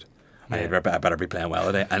a scout. I better be playing well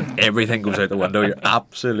today. And everything goes out the window. You're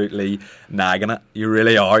absolutely nagging it. You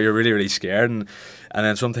really are. You're really, really scared. And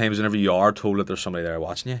then sometimes whenever you are told that there's somebody there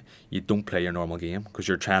watching you, you don't play your normal game because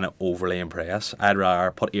you're trying to overly impress. I'd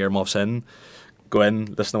rather put earmuffs in, go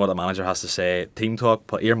in, listen to what the manager has to say, team talk,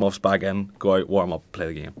 put earmuffs back in, go out, warm up, play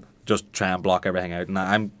the game. Just try and block everything out. And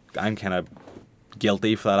I'm kind of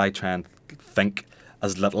guilty for that. I try and think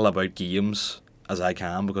as little about games as I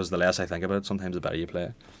can, because the less I think about it, sometimes the better you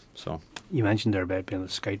play. So you mentioned there about being a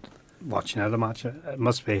scout watching out a match. It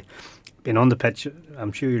must be being on the pitch.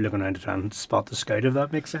 I'm sure you're looking around to try and spot the scout, if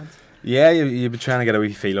that makes sense. Yeah, you'd be trying to get a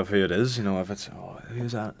wee feel of who it is. If it's,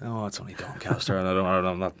 who's that? Oh, it's only Doncaster, and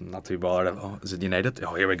I'm not too bothered. Oh, is it United?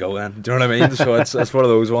 Oh, here we go then. Do you know what I mean? So it's one of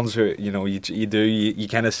those ones who you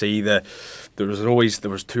kind of see there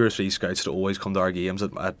was 2 or 3 scouts that always come to our games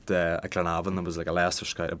at Glenavon. There was like a Leicester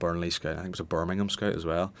scout, a Burnley scout, I think it was a Birmingham scout as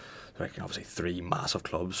well. Like, obviously 3 massive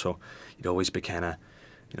clubs, so you'd always be kind of,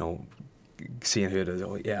 seeing who it is.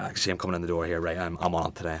 Oh yeah, I can see him coming in the door here. Right, I'm on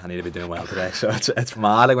it today. I need to be doing well today. So it's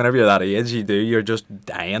mad. Like, whenever you're that age, you're just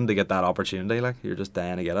dying to get that opportunity. Like, you're just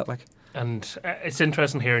dying to get it. Like, and it's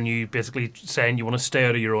interesting hearing you basically saying you want to stay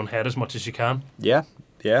out of your own head as much as you can. Yeah,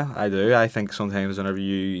 I do. I think sometimes whenever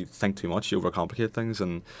you think too much, you overcomplicate things,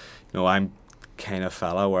 and I'm kind of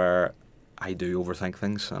fella where I do overthink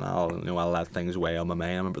things, and I'll let things weigh on my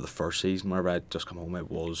mind. I remember the first season where I'd just come home.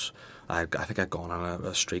 I think I'd gone on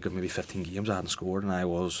a streak of maybe 15 games I hadn't scored, and I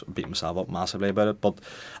was beating myself up massively about it. But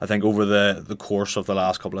I think over the course of the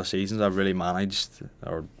last couple of seasons, I've really managed,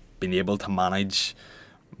 or been able to manage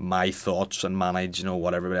my thoughts and manage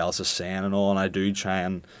what everybody else is saying and all. And I do try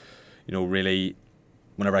and really,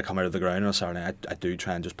 whenever I come out of the ground on a Saturday night, I do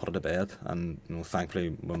try and just put it to bed. And thankfully,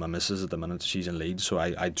 with my missus at the minute, she's in Leeds, so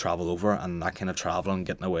I travel over, and that kind of travelling,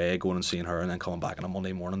 getting away, going and seeing her, and then coming back on a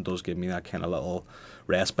Monday morning does give me that kind of little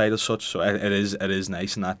respite as such. So it is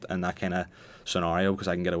nice in that kind of scenario, because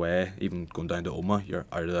I can get away. Even going down to Oma, you're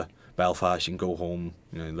out of the Belfast, you can go home.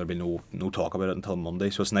 There'll be no talk about it until Monday.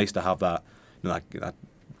 So it's nice to have that that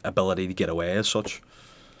ability to get away as such.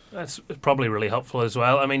 That's probably really helpful as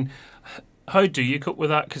well. I mean, how do you cope with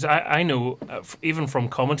that? Because I know, even from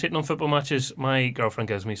commentating on football matches, my girlfriend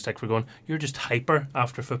gives me stick for going, you're just hyper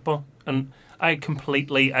after football. And I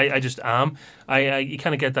just am. You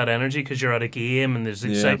kind of get that energy because you're at a game and there's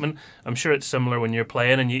excitement. I'm sure it's similar when you're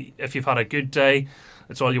playing, and if you've had a good day,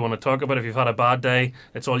 it's all you want to talk about. If you've had a bad day,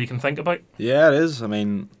 it's all you can think about. Yeah, it is. I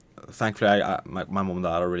mean, thankfully, my mum and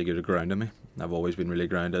dad are really good at grounding me. I've always been really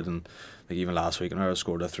grounded, and like even last week when I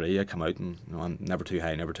scored a 3, I come out and I'm never too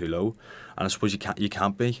high, never too low. And I suppose you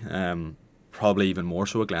can't be. Probably even more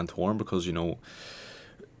so at Glentoran, because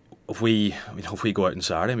if we go out on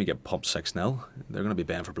Saturday and we get pumped 6-0, they're going to be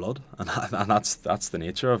baying for blood, and that's the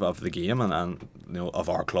nature of the game and of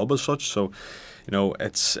our club as such. So,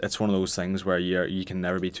 it's one of those things where you can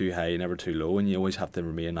never be too high, never too low, and you always have to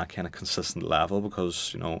remain that kind of consistent level,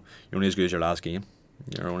 because you're only as good as your last game.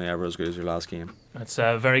 You're only ever as good as your last game. That's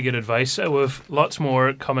very good advice. We've lots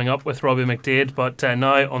more coming up with Robbie McDaid, but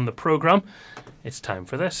now on the programme, it's time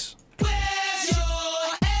for this.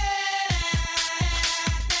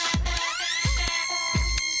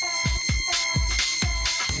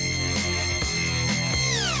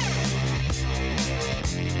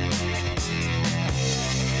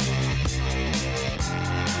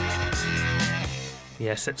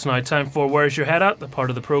 Yes, it's now time for Where's Your Head At, the part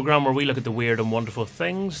of the programme where we look at the weird and wonderful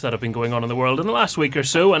things that have been going on in the world in the last week or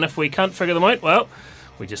so, and if we can't figure them out, well,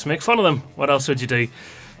 we just make fun of them. What else would you do?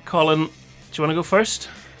 Colin, do you want to go first?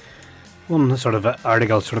 One sort of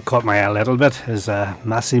article sort of caught my eye a little bit is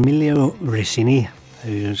Massimiliano Ricini,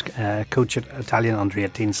 who's coach at Italian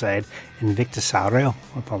under-18 side Invictusario.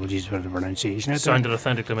 Apologies for the pronunciation. It sounded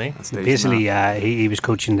authentic to me. Basically, he was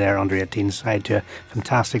coaching their under-18 side to a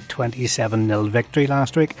fantastic 27-0 victory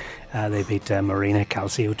last week. They beat Marina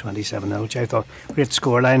Calcio 27-0, which I thought great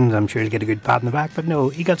scoreline. I'm sure he'll get a good pat in the back, but no,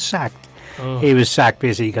 he got sacked. Oh. He was sacked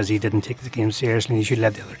basically because he didn't take the game seriously, and he should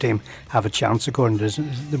let the other team have a chance according to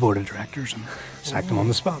the board of directors, and sacked him on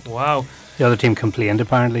the spot. Wow. The other team complained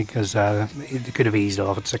apparently because they could have eased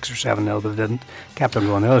off at 6 or 7-0, but they didn't. Kept on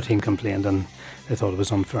going. The other team complained and they thought it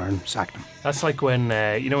was unfair and sacked him. That's like when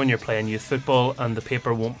when you're playing youth football and the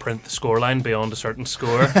paper won't print the scoreline beyond a certain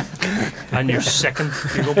score, and you're sickened.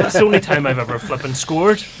 You go, that's the only time I've ever flipping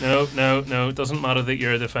scored. No. It doesn't matter that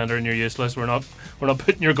you're a defender and you're useless. We're not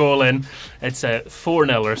putting your goal in. It's a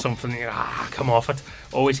 4-0 or something. Come off it.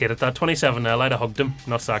 Always hated that. 27-0. I'd have hugged him,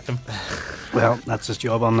 not sacked him. Well, that's his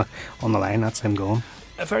job on the line. That's him going.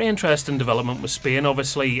 A very interesting development with Spain.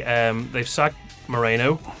 Obviously, they've sacked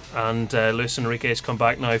Moreno, and Luis Enrique's come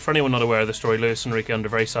back now. For anyone not aware of the story, Luis Enrique, under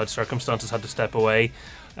very sad circumstances, had to step away.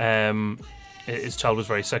 His child was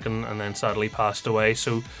very sick and then sadly passed away.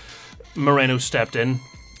 So Moreno stepped in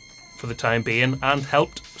for the time being and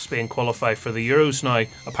helped Spain qualify for the Euros. Now,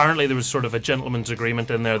 apparently there was sort of a gentleman's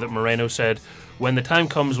agreement in there that Moreno said, when the time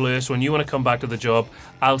comes, Luis, when you want to come back to the job,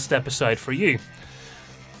 I'll step aside for you.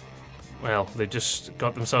 Well, they just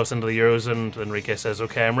got themselves into the Euros, and Enrique says,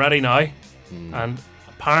 okay, I'm ready now. And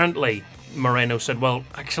apparently Moreno said, well,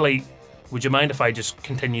 actually, would you mind if I just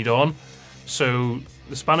continued on? So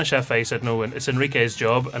the Spanish FA said, no, it's Enrique's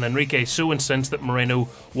job, and Enrique so incensed that Moreno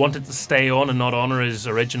wanted to stay on and not honour his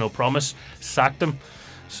original promise, sacked him.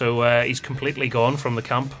 So he's completely gone from the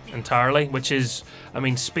camp entirely, which is,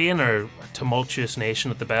 Spain are a tumultuous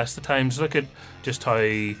nation at the best of times. Look at just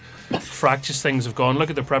how fractious things have gone. Look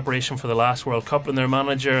at the preparation for the last World Cup and their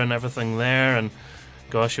manager and everything there, and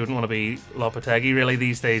gosh, you wouldn't want to be Lopetegui really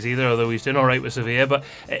these days either, although he's doing alright with Sevilla. But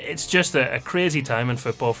it's just a crazy time in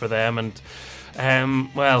football for them, and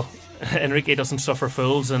Enrique doesn't suffer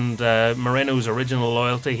fools, and Moreno's original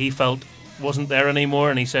loyalty he felt wasn't there anymore,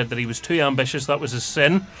 and he said that he was too ambitious, that was his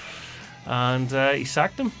sin, and he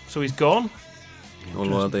sacked him, so he's gone. No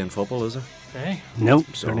loyalty in football, is there? Hey. Nope,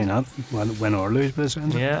 certainly not. Win or lose, but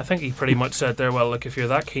yeah, I think he pretty much said there, well, look, if you're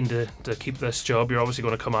that keen to keep this job, you're obviously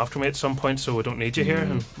going to come after me at some point, so we don't need you here,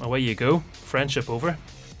 and away you go. Friendship over.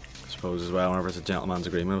 I suppose as well, whenever it's a gentleman's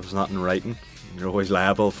agreement, if it's not in writing, you're always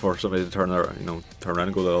liable for somebody to turn around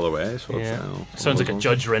and go the other way. So yeah. Sounds like a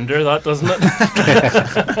Judge Rinder, that, doesn't it?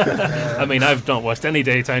 I've not watched any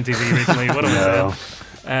daytime TV recently. What am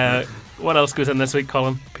I saying? What else goes in this week,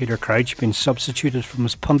 Colin? Peter Crouch being substituted from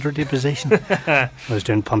his punterty position. I was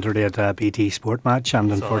doing punterty at a BT Sport match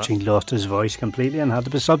and unfortunately lost his voice completely and had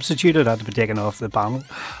to be substituted, had to be taken off the panel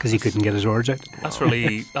because he couldn't get his words out.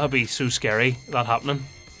 That'd be so scary, that happening.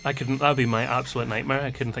 That'd be my absolute nightmare.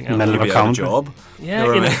 I couldn't think of anything. You'd be out of a job. Yeah,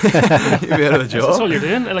 you'd be out of a job. That's all you're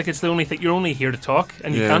doing. Like, it's the only thing. You're only here to talk,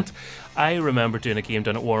 and you can't. I remember doing a game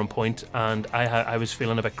down at Warren Point, and I was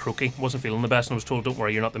feeling a bit croaky. Wasn't feeling the best, and I was told, "Don't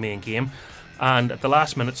worry, you're not the main game." And at the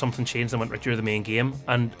last minute, something changed. And I went, "Right, you're the main game."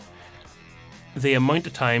 And the amount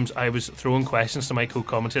of times I was throwing questions to my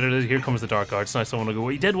co-commentator, here comes the dark arts, and I still want to go,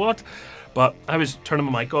 "You did what?" But I was turning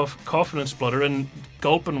my mic off, coughing and spluttering,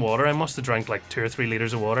 gulping water. I must have drank like 2 or 3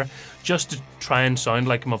 litres of water just to try and sound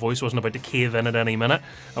like my voice wasn't about to cave in at any minute.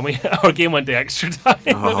 And our game went to extra time.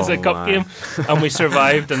 It was a cup game, and we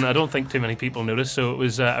survived. And I don't think too many people noticed, so it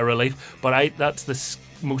was a relief. But that's the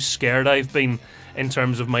most scared I've been in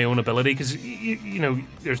terms of my own ability, because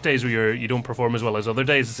there's days where you don't perform as well as other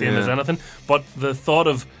days, the same as anything. But the thought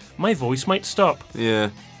of my voice might stop.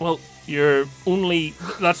 Yeah. Well,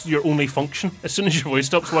 that's your only function. As soon as your voice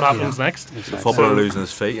stops, what happens next? The footballer losing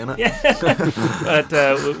his feet, innit? Yeah.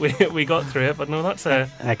 But we got through it. But no, that's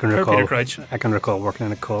I can recall working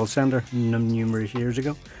in a call centre numerous years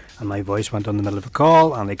ago, and my voice went on the middle of a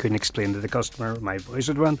call, and they couldn't explain to the customer my voice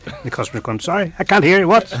had went. The customer's going, "Sorry, I can't hear you.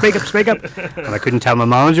 What? Speak up." And I couldn't tell my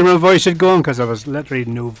manager my voice had gone because there was literally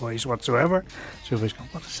no voice whatsoever. So I was going,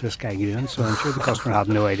 "What is this guy doing?" So I'm sure the customer had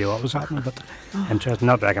no idea what was happening, but interesting,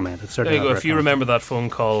 not recommended. Certainly there you go. If you remember that phone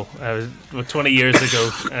call 20 years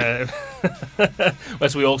ago,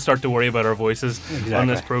 as we all start to worry about our voices on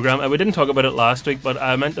this programme. We didn't talk about it last week, but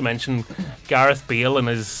I meant to mention Gareth Bale and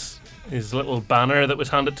his little banner that was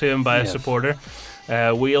handed to him by a supporter.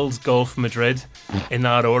 Wales, Golf, Madrid, in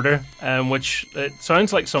that order, which it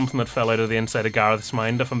sounds like something that fell out of the inside of Gareth's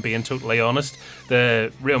mind, if I'm being totally honest.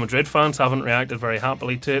 The Real Madrid fans haven't reacted very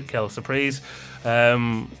happily to it. Quelle surprise.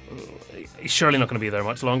 He's surely not going to be there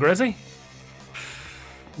much longer, is he?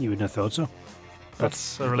 You wouldn't have thought so.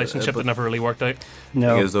 That's a relationship that never really worked out. No.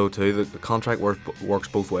 The thing is, though, too, the contract works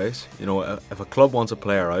both ways. You know, if a club wants a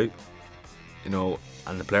player out, you know,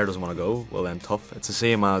 and the player doesn't want to go, well then tough. It's the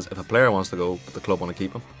same as if a player wants to go but the club want to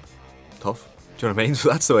keep him. Tough. Do you know what I mean? So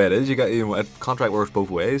that's the way it is. A contract works both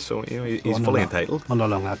ways, so he's fully entitled. Wonder how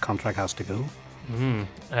long that contract has to go.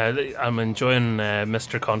 I'm enjoying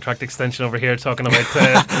Mr. Contract Extension over here talking about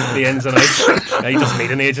the ins and outs. He doesn't need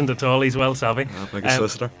an agent at all. He's well savvy. Like a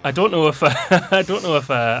solicitor. I don't know if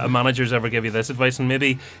a manager's ever give you this advice, and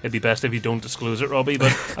maybe it'd be best if you don't disclose it, Robbie.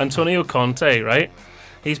 But Antonio Conte, right?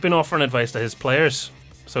 He's been offering advice to his players,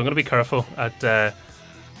 so I'm going to be careful at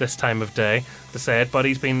this time of day to say it. But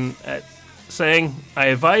he's been saying, "I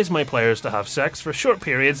advise my players to have sex for short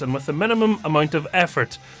periods and with the minimum amount of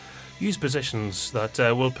effort. Use positions that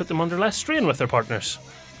will put them under less strain with their partners."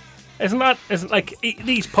 Isn't like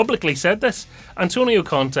he's publicly said this? Antonio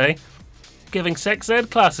Conte giving sex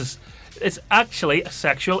ed classes. It's actually a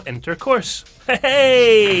sexual intercourse.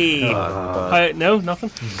 Hey! No,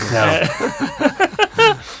 nothing. No.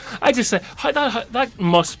 I just say that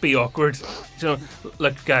must be awkward. So,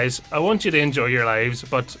 look, guys, I want you to enjoy your lives,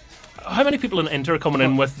 but how many people in Inter are coming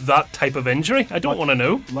in with that type of injury? I don't want to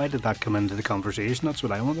know. Why did that come into the conversation? That's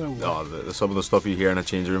what I want to know. Some of the stuff you hear in a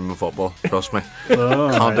changing room in football, trust me.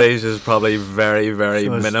 Conte's is probably very, very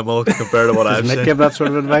minimal compared to what I've seen. Does Mick give that sort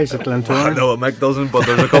of advice at Glentoran? No, Mick doesn't, but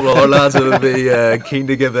there's a couple of other lads that would be keen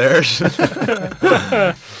to give theirs.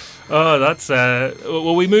 That's...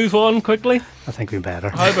 will we move on quickly? I think we better.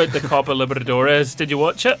 How about the Copa Libertadores? Did you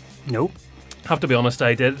watch it? Nope. Have to be honest,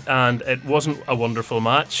 I did, and it wasn't a wonderful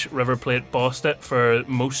match. River Plate bossed it for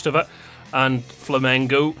most of it, and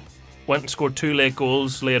Flamengo went and scored 2 late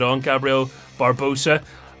goals late on. Gabriel Barbosa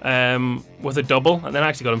with a double, and then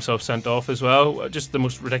actually got himself sent off as well. Just the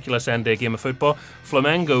most ridiculous end-day game of football.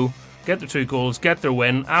 Flamengo get their 2 goals, get their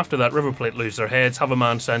win. After that, River Plate lose their heads, have a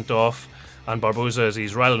man sent off, and Barbosa, as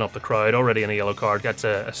he's riling up the crowd, already in a yellow card, gets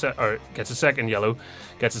a second yellow,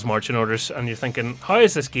 gets his marching orders, and you're thinking, how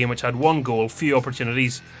is this game, which had 1 goal, few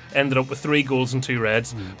opportunities, ended up with 3 goals and 2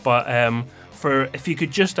 reds? But if you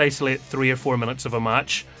could just isolate 3 or 4 minutes of a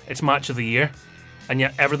match, it's match of the year, and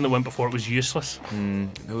yet everything that went before it was useless.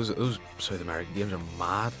 Those South American games are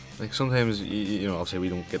mad. Like sometimes, you know, obviously we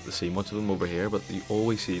don't get to see much of them over here, but you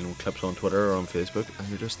always see clips on Twitter or on Facebook, and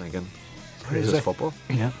you're just thinking, where is this football?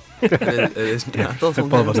 Yeah. it is mental.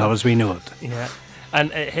 Football, but as we know it. Yeah.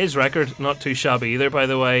 And his record, not too shabby either, by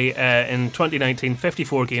the way. In 2019,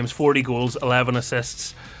 54 games, 40 goals, 11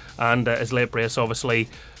 assists. And his late brace obviously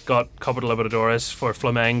got Copa Libertadores for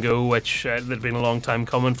Flamengo, which had been a long time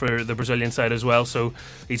coming for the Brazilian side as well. So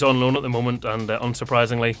he's on loan at the moment, and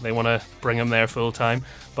unsurprisingly, they want to bring him there full time.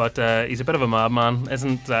 But he's a bit of a madman,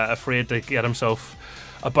 isn't afraid to get himself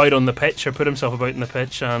about on the pitch or put himself about in the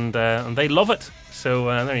pitch, and they love it. So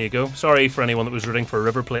there you go. Sorry for anyone that was rooting for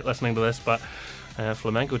River Plate listening to this, but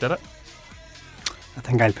Flamengo did it. I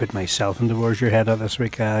think I'll put myself into where's your head at this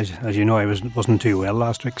week. As you know, I wasn't too well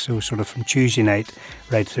last week, so sort of from Tuesday night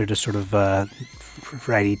right through to sort of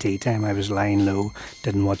Friday tea time, I was lying low,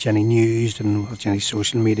 didn't watch any news, didn't watch any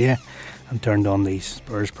social media, and turned on the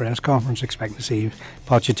Spurs press conference expecting to see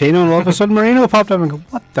Pochettino, and all of a sudden Mourinho popped up and go,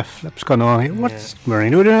 what the flip's going on here? What's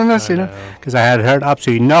Mourinho doing this? You know, because I had heard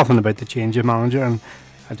absolutely nothing about the change of manager, and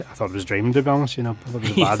I thought it was dreaming, to be honest. You know, I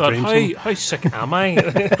thought it was a bad dream. How sick am I?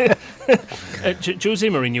 Jose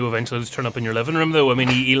Mourinho eventually does turn up in your living room, though. I mean,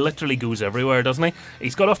 he literally goes everywhere, doesn't he?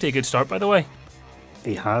 He's got off to a good start, by the way.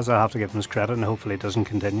 He has. I have to give him his credit, and hopefully it doesn't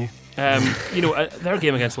continue. Their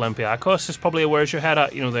game against Olympiacos is probably a where's your head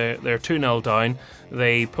at. They're 2-0 down.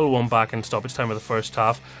 They pull one back in stoppage time of the first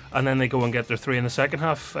half, and then they go and get their 3 in the second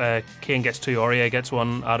half. Kane gets 2, Aurier gets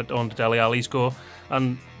 1, added on to Dele Alli's goal,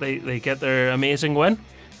 and they get their amazing win.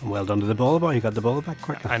 Well done to the ball boy. You got the ball back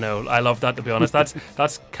quick. I know. I love that, to be honest.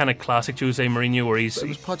 That's kind of classic Jose Mourinho, where It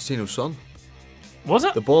was Pochettino's son. Was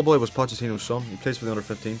it? The ball boy was Pochettino's son. He plays for the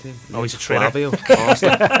under-15 team. Oh, he's a traitor. Flavio, honestly.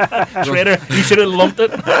 Traitor. He should have lumped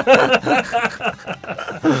it.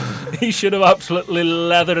 He should have absolutely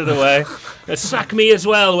leathered it away. Sack me as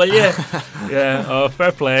well, will you? Yeah. Oh,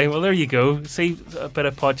 fair play. Well, there you go. See, a bit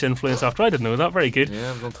of Poch influence after. I didn't know that. Very good. Yeah,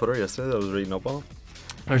 I was on Twitter yesterday. I was reading up on it.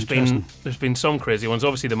 There's been some crazy ones.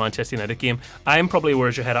 Obviously, the Manchester United game. I'm probably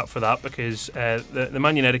where's your head up for that, because the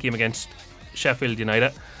Man United game against Sheffield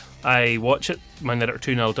United, I watch it. Man United are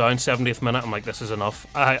 2-0 down, 70th minute. I'm like, this is enough.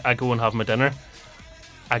 I go and have my dinner.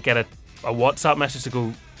 I get a WhatsApp message to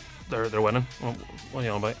go, they're winning. What are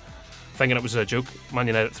you on about? Thinking it was a joke. Man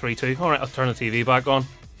United 3-2. All right, I'll turn the TV back on.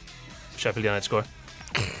 Sheffield United score.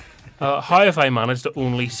 How have I managed to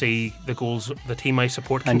only see the goals the team I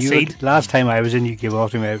support concede? Last time I was in, you gave off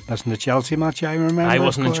to me missing the Chelsea match, I remember. I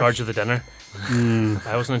wasn't in charge of the dinner.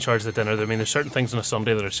 I wasn't in charge of the dinner. I mean, there's certain things on a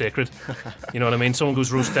Sunday that are sacred. You know what I mean? Someone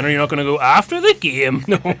goes roast dinner, you're not going to go after the game.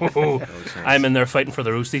 No. I'm in there fighting for the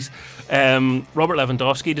roasties. Robert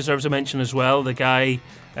Lewandowski deserves a mention as well. The guy,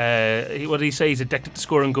 what did he say? He's addicted to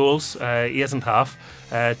scoring goals. He isn't half.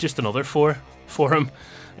 Just another 4 for him.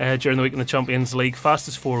 During the week in the Champions League,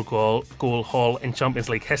 fastest 4-goal haul in Champions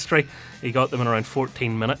League history. He got them in around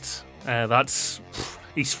 14 minutes.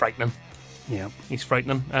 He's frightening. Yeah, he's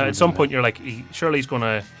frightening. At some point, you're like, surely he's going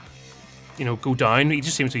to, go down. He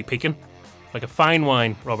just seems to be peaking, like a fine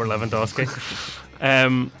wine. Robert Lewandowski.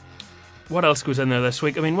 What else goes in there this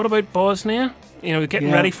week? I mean, what about Bosnia?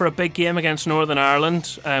 Getting ready for a big game against Northern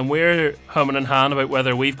Ireland, and we're humming in hand about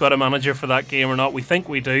whether we've got a manager for that game or not. We think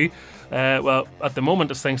we do. Well, at the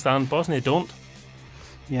moment, as things stand, Bosnia don't.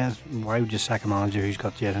 Yeah, why would you sack a manager who's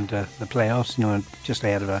got you into the playoffs, just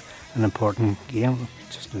ahead of an important game?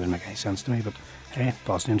 It just doesn't make any sense to me, but hey,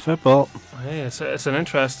 Bosnian football. Hey, it's an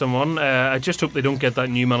interesting one. I just hope they don't get that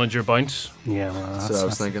new manager bounce. Yeah, well, that's what I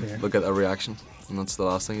was thinking. Look at a reaction, and that's the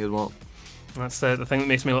last thing you'd want. That's the thing that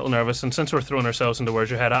makes me a little nervous. And since we're throwing ourselves into Where's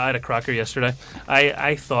Your Head, I had a cracker yesterday.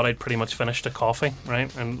 I thought I'd pretty much finished a coffee,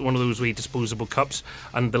 right? And one of those wee disposable cups,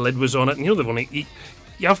 and the lid was on it. And they've only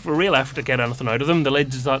you have a real effort to get anything out of them. The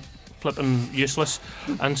lid is that flipping useless.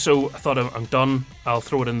 And so I thought, I'm done. I'll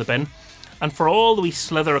throw it in the bin. And for all the wee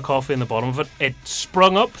slither of coffee in the bottom of it, it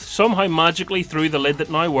sprung up somehow magically through the lid that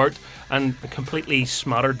now worked and completely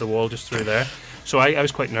smattered the wall just through there. So I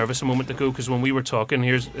was quite nervous a moment ago, because when we were talking,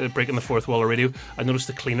 here's breaking the fourth wall of radio, I noticed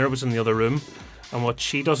the cleaner was in the other room. And what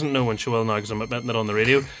she doesn't know, and she will now because I'm admitting it on the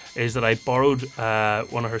radio, is that I borrowed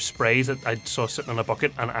one of her sprays that I saw sitting in a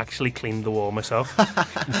bucket and actually cleaned the wall myself.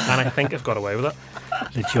 And I think I've got away with it.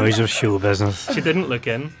 The joys of show business. She didn't look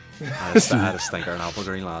in. I had a stinker in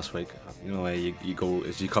Applegreen last week. You go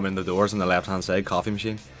as you come in the doors on the left hand side, coffee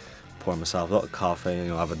machine. Pour myself a little coffee,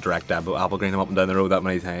 have a direct Applegreen. I'm up and down the road that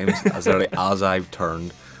many times. As I've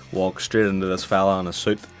turned, walked straight into this fella in a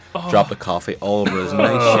suit, dropped the coffee all over his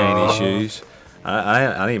nice shiny shoes.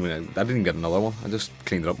 I didn't even get another one. I just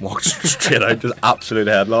cleaned it up and walked straight out. Just absolute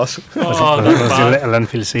head loss. Was he a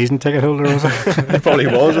Linfield season ticket holder, was it? He probably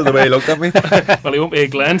was, with the way he looked at me. Well, he won't be a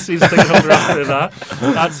Glen season ticket holder after that.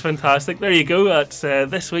 That's fantastic. There you go. That's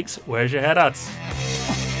this week's Where's Your Head At?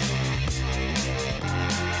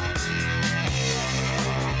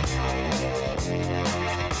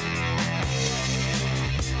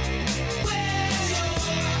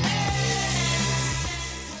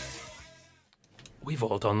 We've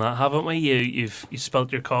all done that, haven't we? You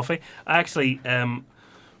spilt your coffee. Actually,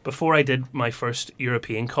 before I did my first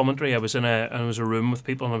European commentary, I was in a room with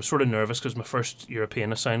people, and I was sort of nervous because my first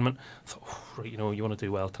European assignment. I thought, you want to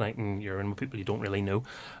do well tonight, and you're in with people you don't really know.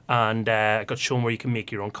 And I got shown where you can make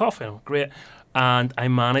your own coffee. And great. And I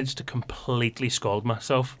managed to completely scald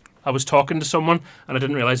myself. I was talking to someone and I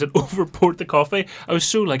didn't realise I'd overpoured the coffee. I was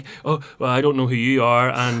so like, oh, well, I don't know who you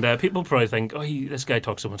are. And people probably think, oh, this guy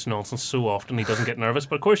talks so much nonsense so often he doesn't get nervous.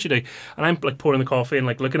 But of course you do. And I'm like pouring the coffee and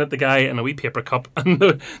like looking at the guy in a wee paper cup, and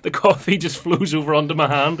the coffee just flows over onto my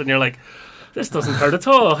hand. And you're like, this doesn't hurt at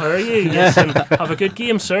all. How are you? Yes, and have a good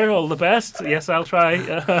game, sir. All the best. Yes, I'll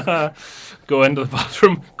try. Go into the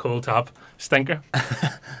bathroom, cold tap, stinker.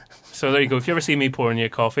 So there you go. If you ever see me pouring you a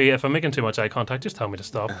coffee, if I'm making too much eye contact, just tell me to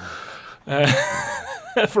stop.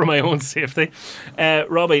 For my own safety.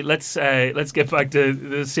 Robbie, let's get back to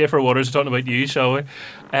the safer waters, talking about you, shall we?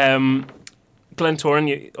 Glenavon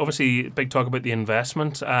Glentoran, obviously big talk about the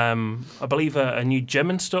investment. I believe a new gym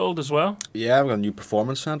installed as well. Yeah, we've got a new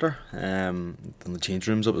performance centre, and the change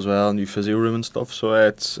rooms up as well, new physio room and stuff. So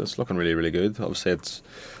it's looking really, really good. Obviously, it's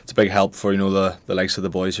a big help for the likes of the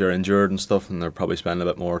boys who are injured and stuff, and they're probably spending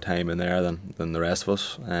a bit more time in there than the rest of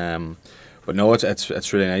us. But no,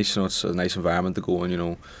 it's really nice. It's a nice environment to go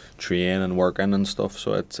and train and work in and stuff.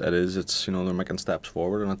 So it is. It's they're making steps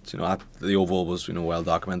forward, and the Oval was well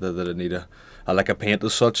documented that it needed a paint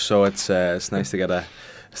as such. So it's nice to get a.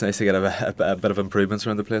 It's nice to get a bit of improvements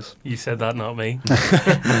around the place. You said that, not me.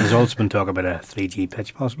 There's also been talk about a 3G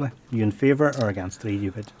pitch, possibly. Are you in favour or against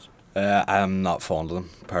 3G pitches? I'm not fond of them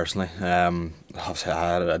personally. Obviously,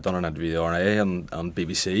 I'd done an interview the other day on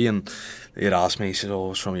BBC, and he had asked me. He said, "Oh,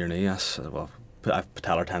 what's wrong with your knee?" I said, "Well, I've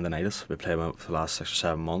patellar tendonitis. We played for the last 6 or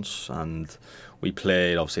 7 months, and we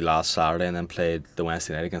played obviously last Saturday, and then played the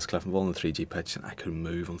Wednesday night against Glenavon on the 3G pitch, and I couldn't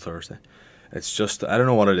move on Thursday. It's just I don't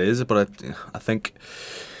know what it is, but I think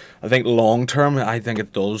long term, I think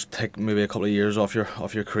it does take maybe a couple of years off your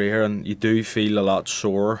career, and you do feel a lot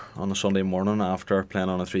sore on a Sunday morning after playing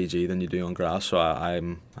on a 3G than you do on grass. So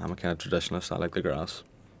I'm a kind of traditionalist. I like the grass.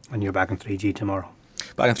 And you're back in 3G tomorrow.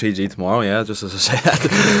 Back in 3G tomorrow, yeah, just as I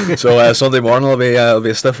said. So Sunday morning will be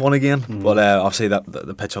a stiff one again. But obviously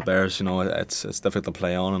the pitch up there is it's difficult to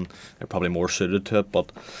play on, and they're probably more suited to it.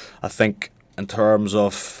 But I think, in terms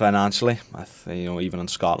of financially, even in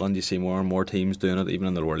Scotland you see more and more teams doing it. Even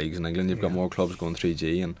in the lower leagues in England, you've got more clubs going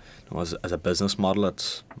 3G, and as a business model,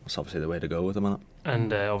 it's obviously the way to go at the minute.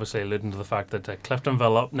 And obviously alluding to the fact that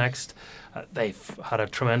Cliftonville up next, they've had a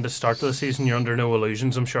tremendous start to the season. You're under no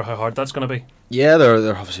illusions, I'm sure, how hard that's going to be. Yeah,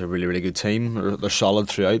 they're obviously a really, really good team. They're solid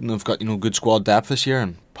throughout, and they've got good squad depth this year.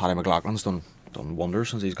 And Paddy McLaughlin's done wonders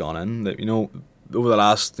since he's gone in. Over the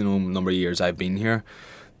last number of years I've been here,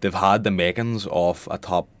 they've had the makings of a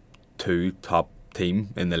top team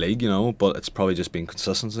in the league, but it's probably just been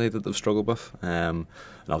consistency that they've struggled with. And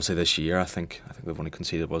obviously this year, I think they've only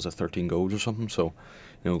conceded 13 goals or something. So,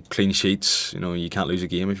 clean sheets. You can't lose a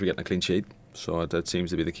game if you're getting a clean sheet. So it seems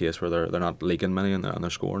to be the case where they're not leaking many and they're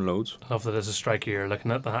scoring loads. I love that as a striker you're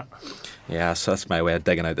looking at that. Yeah, so that's my way of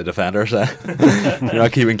digging out the defenders. You're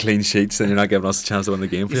not keeping clean sheets and you're not giving us a chance to win the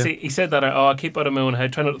game for you. See, he said that, I'll keep out of my own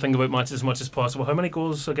head, try not to think about matches as much as possible. How many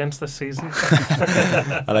goals against this season?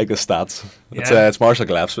 I like the stats. It's Marshall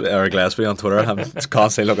Gillespie on Twitter. I'm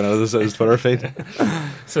constantly looking at his Twitter feed.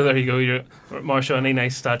 So there you go. Marshall, any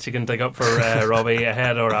nice stats you can dig up for Robbie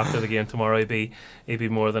ahead or after the game tomorrow, he'd be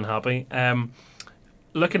more than happy.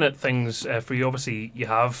 Looking at things for you, obviously you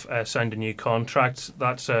have signed a new contract.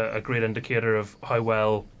 That's a great indicator of how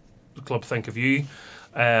well the club think of you.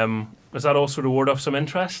 Does that also reward off some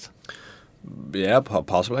interest? Yeah,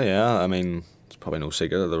 possibly, yeah. I mean, it's probably no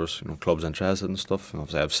secret that there was clubs interested and stuff.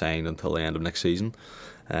 Obviously I've signed until the end of next season.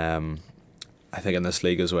 I think in this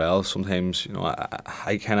league as well, sometimes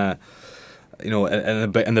I kind of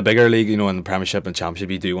in the bigger league, in the Premiership and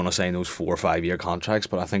Championship, you do want to sign those 4 or 5 year contracts.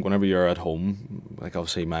 But I think whenever you're at home, like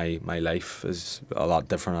obviously my life is a lot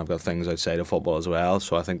different. I've got things outside of football as well.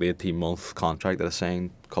 So I think the 18-month contract that I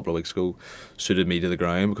signed a couple of weeks ago suited me to the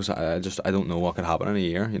ground, because I don't know what could happen in a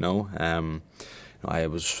year. I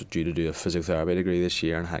was due to do a physiotherapy degree this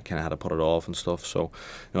year and kind of had to put it off and stuff. So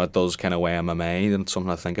it does kind of weigh on my mind and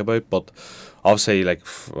something I think about. But obviously, like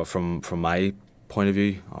from my point of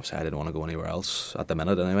view, obviously I didn't want to go anywhere else at the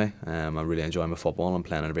minute anyway. I'm really enjoying my football and I'm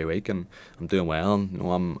playing it every week and I'm doing well,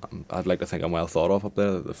 and I'd like to think I'm well thought of up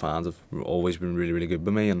there. The fans have always been really, really good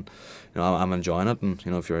with me, and I'm enjoying it, and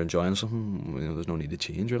if you're enjoying something, there's no need to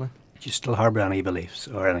change really. Do you still harbour any beliefs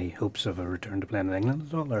or any hopes of a return to playing in England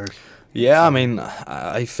at all? Or? Yeah, I mean,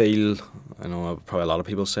 I feel, probably a lot of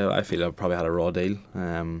people say, I feel I've probably had a raw deal.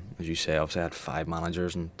 As you say, obviously I had 5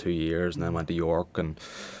 managers in 2 years, and then went to York, and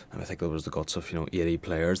I think there was the guts of 80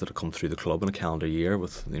 players that had come through the club in a calendar year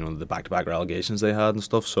with the back-to-back relegations they had and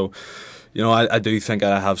stuff. So, I do think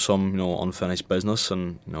I have some unfinished business,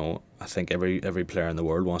 and I think every player in the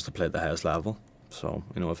world wants to play at the highest level. So,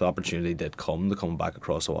 if the opportunity did come to come back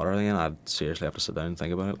across the water again, I'd seriously have to sit down and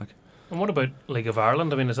think about it. And what about League of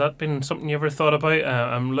Ireland? I mean, has that been something you ever thought about?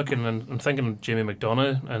 I'm looking and thinking of Jamie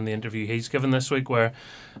McDonough and the interview he's given this week, where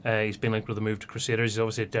he's been linked with the move to Crusaders. He's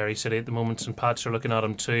obviously at Derry City at the moment. St Pats are looking at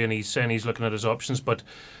him too, and he's saying he's looking at his options. But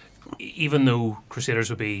even though Crusaders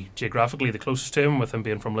would be geographically the closest to him, with him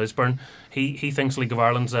being from Lisburn, he thinks League of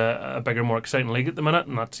Ireland's a bigger, more exciting league at the minute,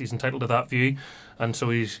 and he's entitled to that view. And so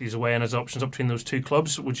he's weighing his options up between those 2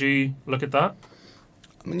 clubs. Would you look at that?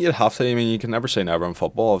 I mean, you'd have to. I mean, you can never say never in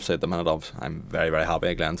football. Obviously, at the minute, I'm very, very happy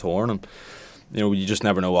at Glentoran, and you just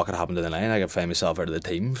never know what could happen to the line. I could find myself out of the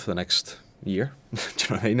team for the next year. Do you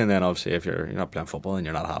know what I mean? And then obviously if you're not playing football and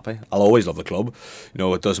you're not happy, I'll always love the club.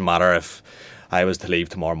 It doesn't matter if I was to leave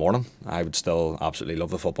tomorrow morning, I would still absolutely love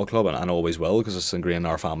the football club, and always will, because it's ingrained in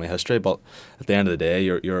our family history. But at the end of the day,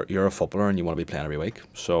 you're a footballer and you want to be playing every week.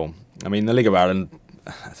 So I mean, the League of Ireland,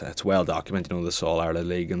 it's well documented, this All Ireland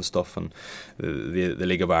League and stuff, and the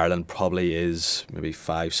League of Ireland probably is maybe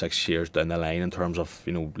 5-6 years down the line in terms of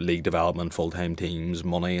league development, full time teams,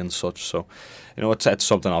 money and such. So it's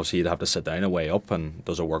something obviously you'd have to sit down and weigh up, and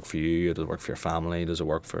does it work for you? Does it work for your family? Does it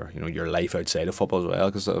work for your life outside of football as well?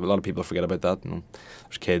 Because a lot of people forget about that.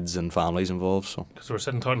 There's kids and families involved. So because we're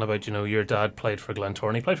sitting talking about your dad played for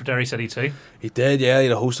Glentoran. He played for Derry City too. He did, yeah. He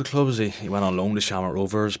had a host of clubs. He went on loan to Shamrock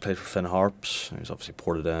Rovers, played for Finn Harps. He was obviously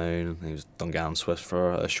Portadown. He was Dungan Swift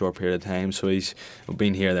for a short period of time. So he's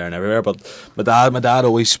been here, there, and everywhere. But my dad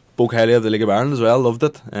always spoke highly of the League of Ireland as well. Loved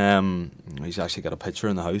it. He's actually got a picture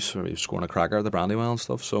in the house where he was scoring a cracker at the Brandywell and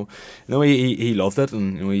stuff. So he loved it,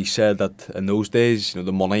 and he said that in those days,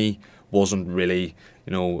 the money wasn't really,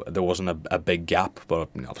 there wasn't a big gap, but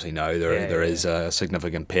obviously now there is a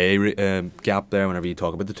significant pay gap there whenever you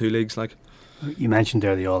talk about the two leagues. Like you mentioned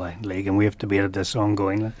there the All Ireland League, and we have debated this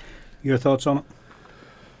ongoing. Your thoughts on it?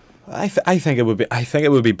 I think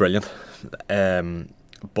it would be brilliant.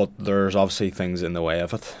 But there's obviously things in the way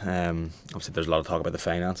of it. Obviously there's a lot of talk about the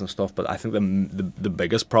finance and stuff, but I think the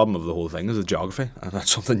biggest problem of the whole thing is the geography, and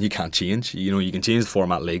that's something you can't change. You can change the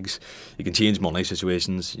format leagues, you can change money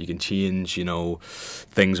situations, you can change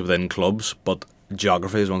things within clubs, but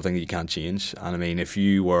geography is one thing that you can't change. And I mean, if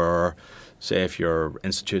you're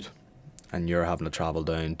Institute and you're having to travel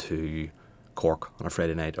down to Cork on a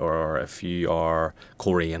Friday night, or if you are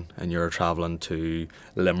Coleraine and you're travelling to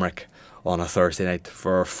Limerick on a Thursday night,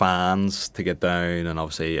 for fans to get down, and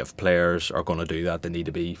obviously if players are going to do that, they need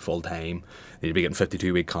to be full time, they need to be getting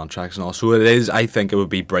 52-week contracts and all. So I think it would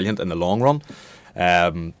be brilliant in the long run.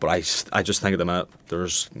 But I just think at the minute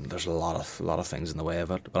there's a lot of things in the way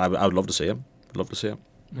of it. But I would love to see it.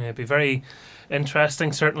 Yeah, it'd be very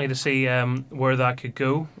interesting, certainly, to see where that could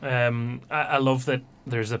go. I love that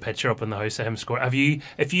there's a picture up in the house of him scoring.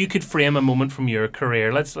 If you could frame a moment from your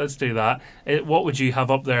career, let's do that. What would you have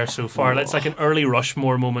up there so far? It's like an early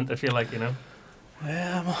Rushmore moment, I feel like,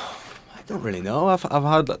 I don't really know.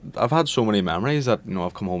 I've had so many memories that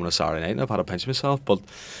I've come home on a Saturday night and I've had to pinch myself. But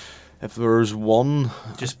if there's one,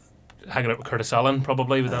 just hanging out with Curtis Allen,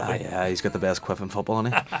 probably, would that be? Yeah, he's got the best quiff in football,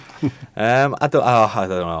 hasn't he? I don't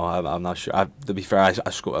know. I'm not sure. To be fair, I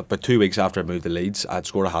scored about 2 weeks after I moved to Leeds. I'd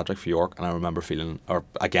scored a hat-trick for York, and I remember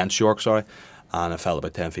against York, sorry, and I felt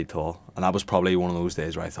about 10 feet tall. And that was probably one of those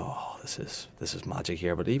days where I thought, oh, this is magic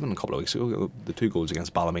here. But even a couple of weeks ago, the 2 goals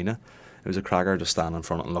against Ballymena, it was a cracker, just standing in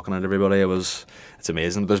front and looking at everybody. It's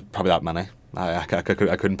amazing. There's probably that many. I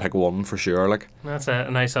couldn't pick one for sure. Like, that's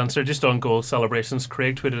a nice answer. Just on goal celebrations,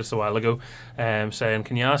 Craig tweeted us a while ago, saying,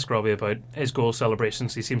 "Can you ask Robbie about his goal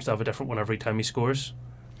celebrations? He seems to have a different one every time he scores.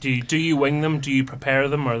 Do you wing them? Do you prepare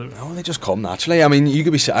them? Or no, they just come naturally. I mean, I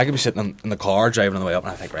could be sitting in the car driving on the way up,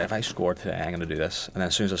 and I think, right, if I score today, I'm going to do this. And then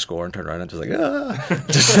as soon as I score and turn around, it's just like,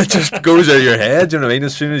 it just goes out of your head. Do you know what I mean?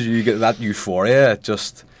 As soon as you get that euphoria, it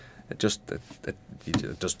just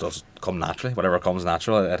does come naturally. Whatever comes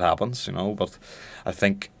natural, it happens, But I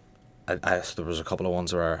think there was a couple of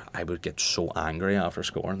ones where I would get so angry after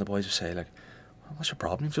scoring. The boys would say, like, what's your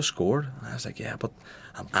problem? You've just scored. And I was like, yeah, but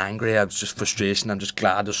I'm angry. It's just frustration. I'm just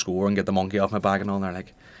glad to score and get the monkey off my back and all. And they're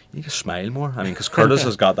like, you need to smile more. I mean, because Curtis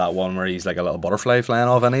has got that one where he's like a little butterfly flying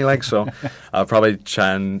off, and so I'll probably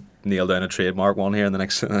try and nail down a trademark one here in the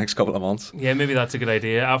next couple of months. Yeah, maybe that's a good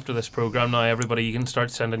idea. After this programme now, everybody, you can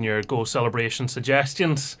start sending your goal celebration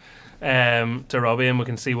suggestions to Robbie, and we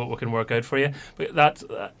can see what we can work out for you. But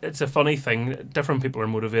it's a funny thing. Different people are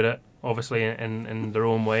motivated, obviously, in their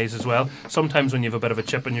own ways as well. Sometimes when you have a bit of a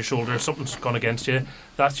chip on your shoulder, something's gone against you,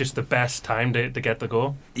 that's just the best time to get the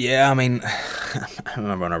goal. Yeah, I mean, I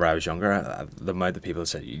remember whenever I was younger, the amount of people that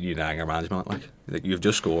said, you need anger management, like you've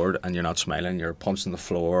just scored and you're not smiling, you're punching the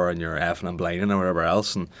floor and you're effing and blinding or whatever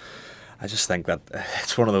else. And I just think that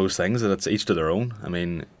it's one of those things that it's each to their own. I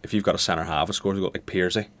mean, if you've got a centre half who scores a goal like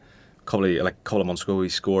Pearsey, a couple of months ago, he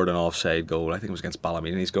scored an offside goal. I think it was against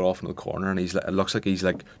Ballymena. He's got off into the corner, and it looks like he's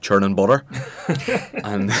like churning butter.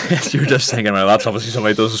 And you're just thinking, well, that's obviously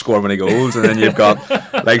somebody who doesn't score many goals. And then you've got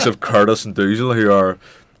likes of Curtis and Doozle who are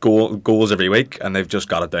goals every week, and they've just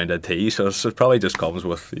got it down to a T. So it probably just comes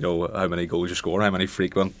with how many goals you score, how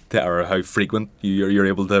frequent you're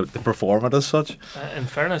able to perform it as such. In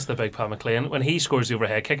fairness to Big Pat McLean, when he scores the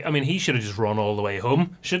overhead kick, I mean, he should have just run all the way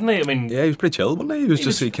home, shouldn't he? I mean, yeah, he was pretty chill, wasn't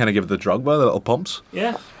he? He kind of gave it the drug by the little pumps.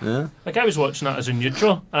 Yeah. Like I was watching that as a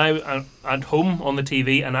neutral, and I at home on the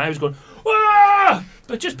TV, and I was going, "Wow!"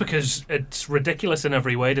 But just because it's ridiculous in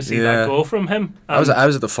every way to see that go from him. I was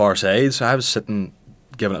at the far side, so I was sitting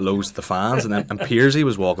giving it loads to the fans, and then Pearsy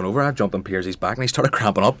was walking over. I jumped on Pearsy's back, and he started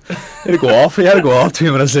cramping up. He had to go off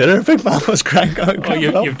 2 minutes later. Big man was cranking up.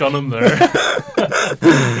 You've done him there.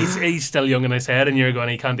 he's still young in his head, and you're going,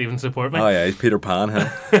 he can't even support me. Oh yeah, he's Peter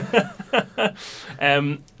Pan.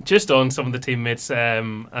 Just on some of the teammates,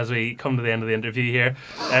 as we come to the end of the interview here,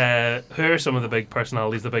 who are some of the big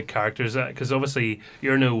personalities, the big characters? Because obviously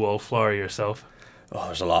you're no wallflower yourself. Oh,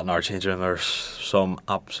 there's a lot in our change room. There's some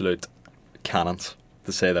absolute cannons,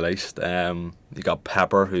 to say the least. You got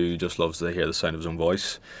Pepper, who just loves to hear the sound of his own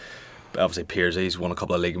voice. Obviously Pearsy's won a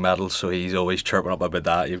couple of league medals, so he's always chirping up about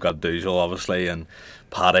that. You've got Doozle, obviously, and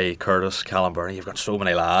Paddy, Curtis, Callum Burney. You've got so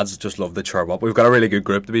many lads that just love to chirp up. We've got a really good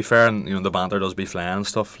group, to be fair, and the banter does be flying and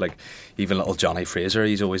stuff. Like even little Johnny Fraser,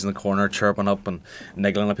 he's always in the corner chirping up and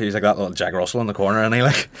niggling up. He's like that little Jack Russell in the corner, and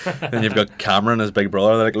then you've got Cameron, his big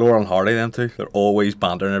brother. They're like Laurel and Hardy, them two. They're always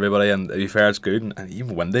bantering everybody, and to be fair, it's good. And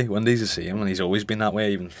even Windy's the same, and he's always been that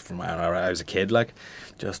way, even from when I was a kid. Like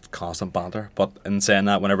just constant banter. But in saying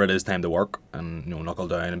that, whenever it is time to work and knuckle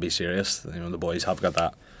down and be serious, the boys have got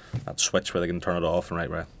that switch where they can turn it off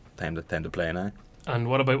and right, time to play now. And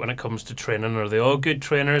what about when it comes to training? Are they all good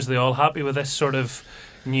trainers? Are they all happy with this sort of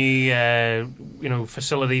new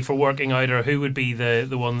facility for working out, or who would be the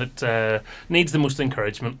one that needs the most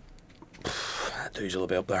encouragement? Doozle will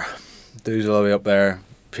be up there.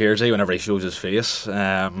 Pearsy, whenever he shows his face.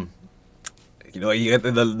 You get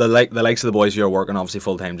the likes of the boys who are working obviously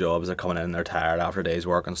full-time jobs. They're coming in, they're tired after a day's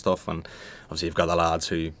work and stuff, and obviously you've got the lads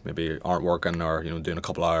who maybe aren't working or doing a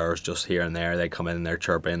couple of hours just here and there. They come in, they're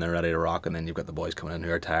chirping, they're ready to rock, and then you've got the boys coming in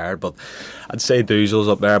who are tired. But I'd say Doozle's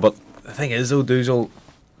up there. But the thing is though, Doozle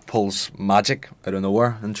pulls magic out of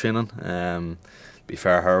nowhere in training. Be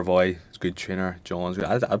fair, Hervoy is a good trainer. John's good.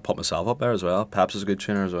 I'd put myself up there as well. Peps is a good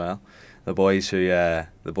trainer as well. The boys who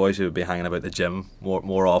would be hanging about the gym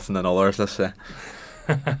more often than others, let's say.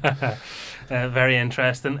 Very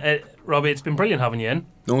interesting. Robbie, it's been brilliant having you in.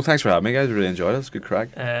 No, thanks for having me, guys. Really enjoyed it. It's good crack.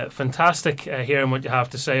 Fantastic hearing what you have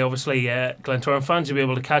to say. Obviously, Glentoran fans, you'll be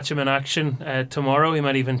able to catch him in action tomorrow. He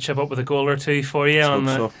might even chip up with a goal or two for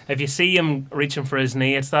you. If you see him reaching for his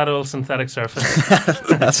knee, it's that old synthetic surface.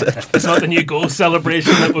 That's it. It's not the new goal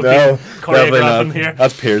celebration that we'll be choreographing here.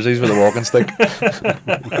 That's Pearsy's with a walking stick.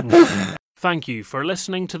 Thank you for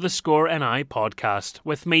listening to the Score NI podcast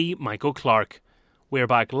with me, Michael Clark. We're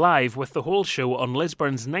back live with the whole show on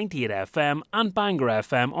Lisburn's 98 FM and Bangor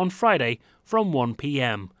FM on Friday from 1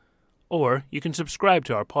 p.m. Or you can subscribe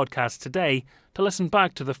to our podcast today to listen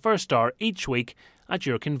back to the first hour each week at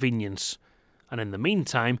your convenience. And in the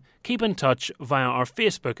meantime, keep in touch via our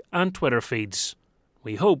Facebook and Twitter feeds.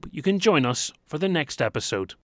 We hope you can join us for the next episode.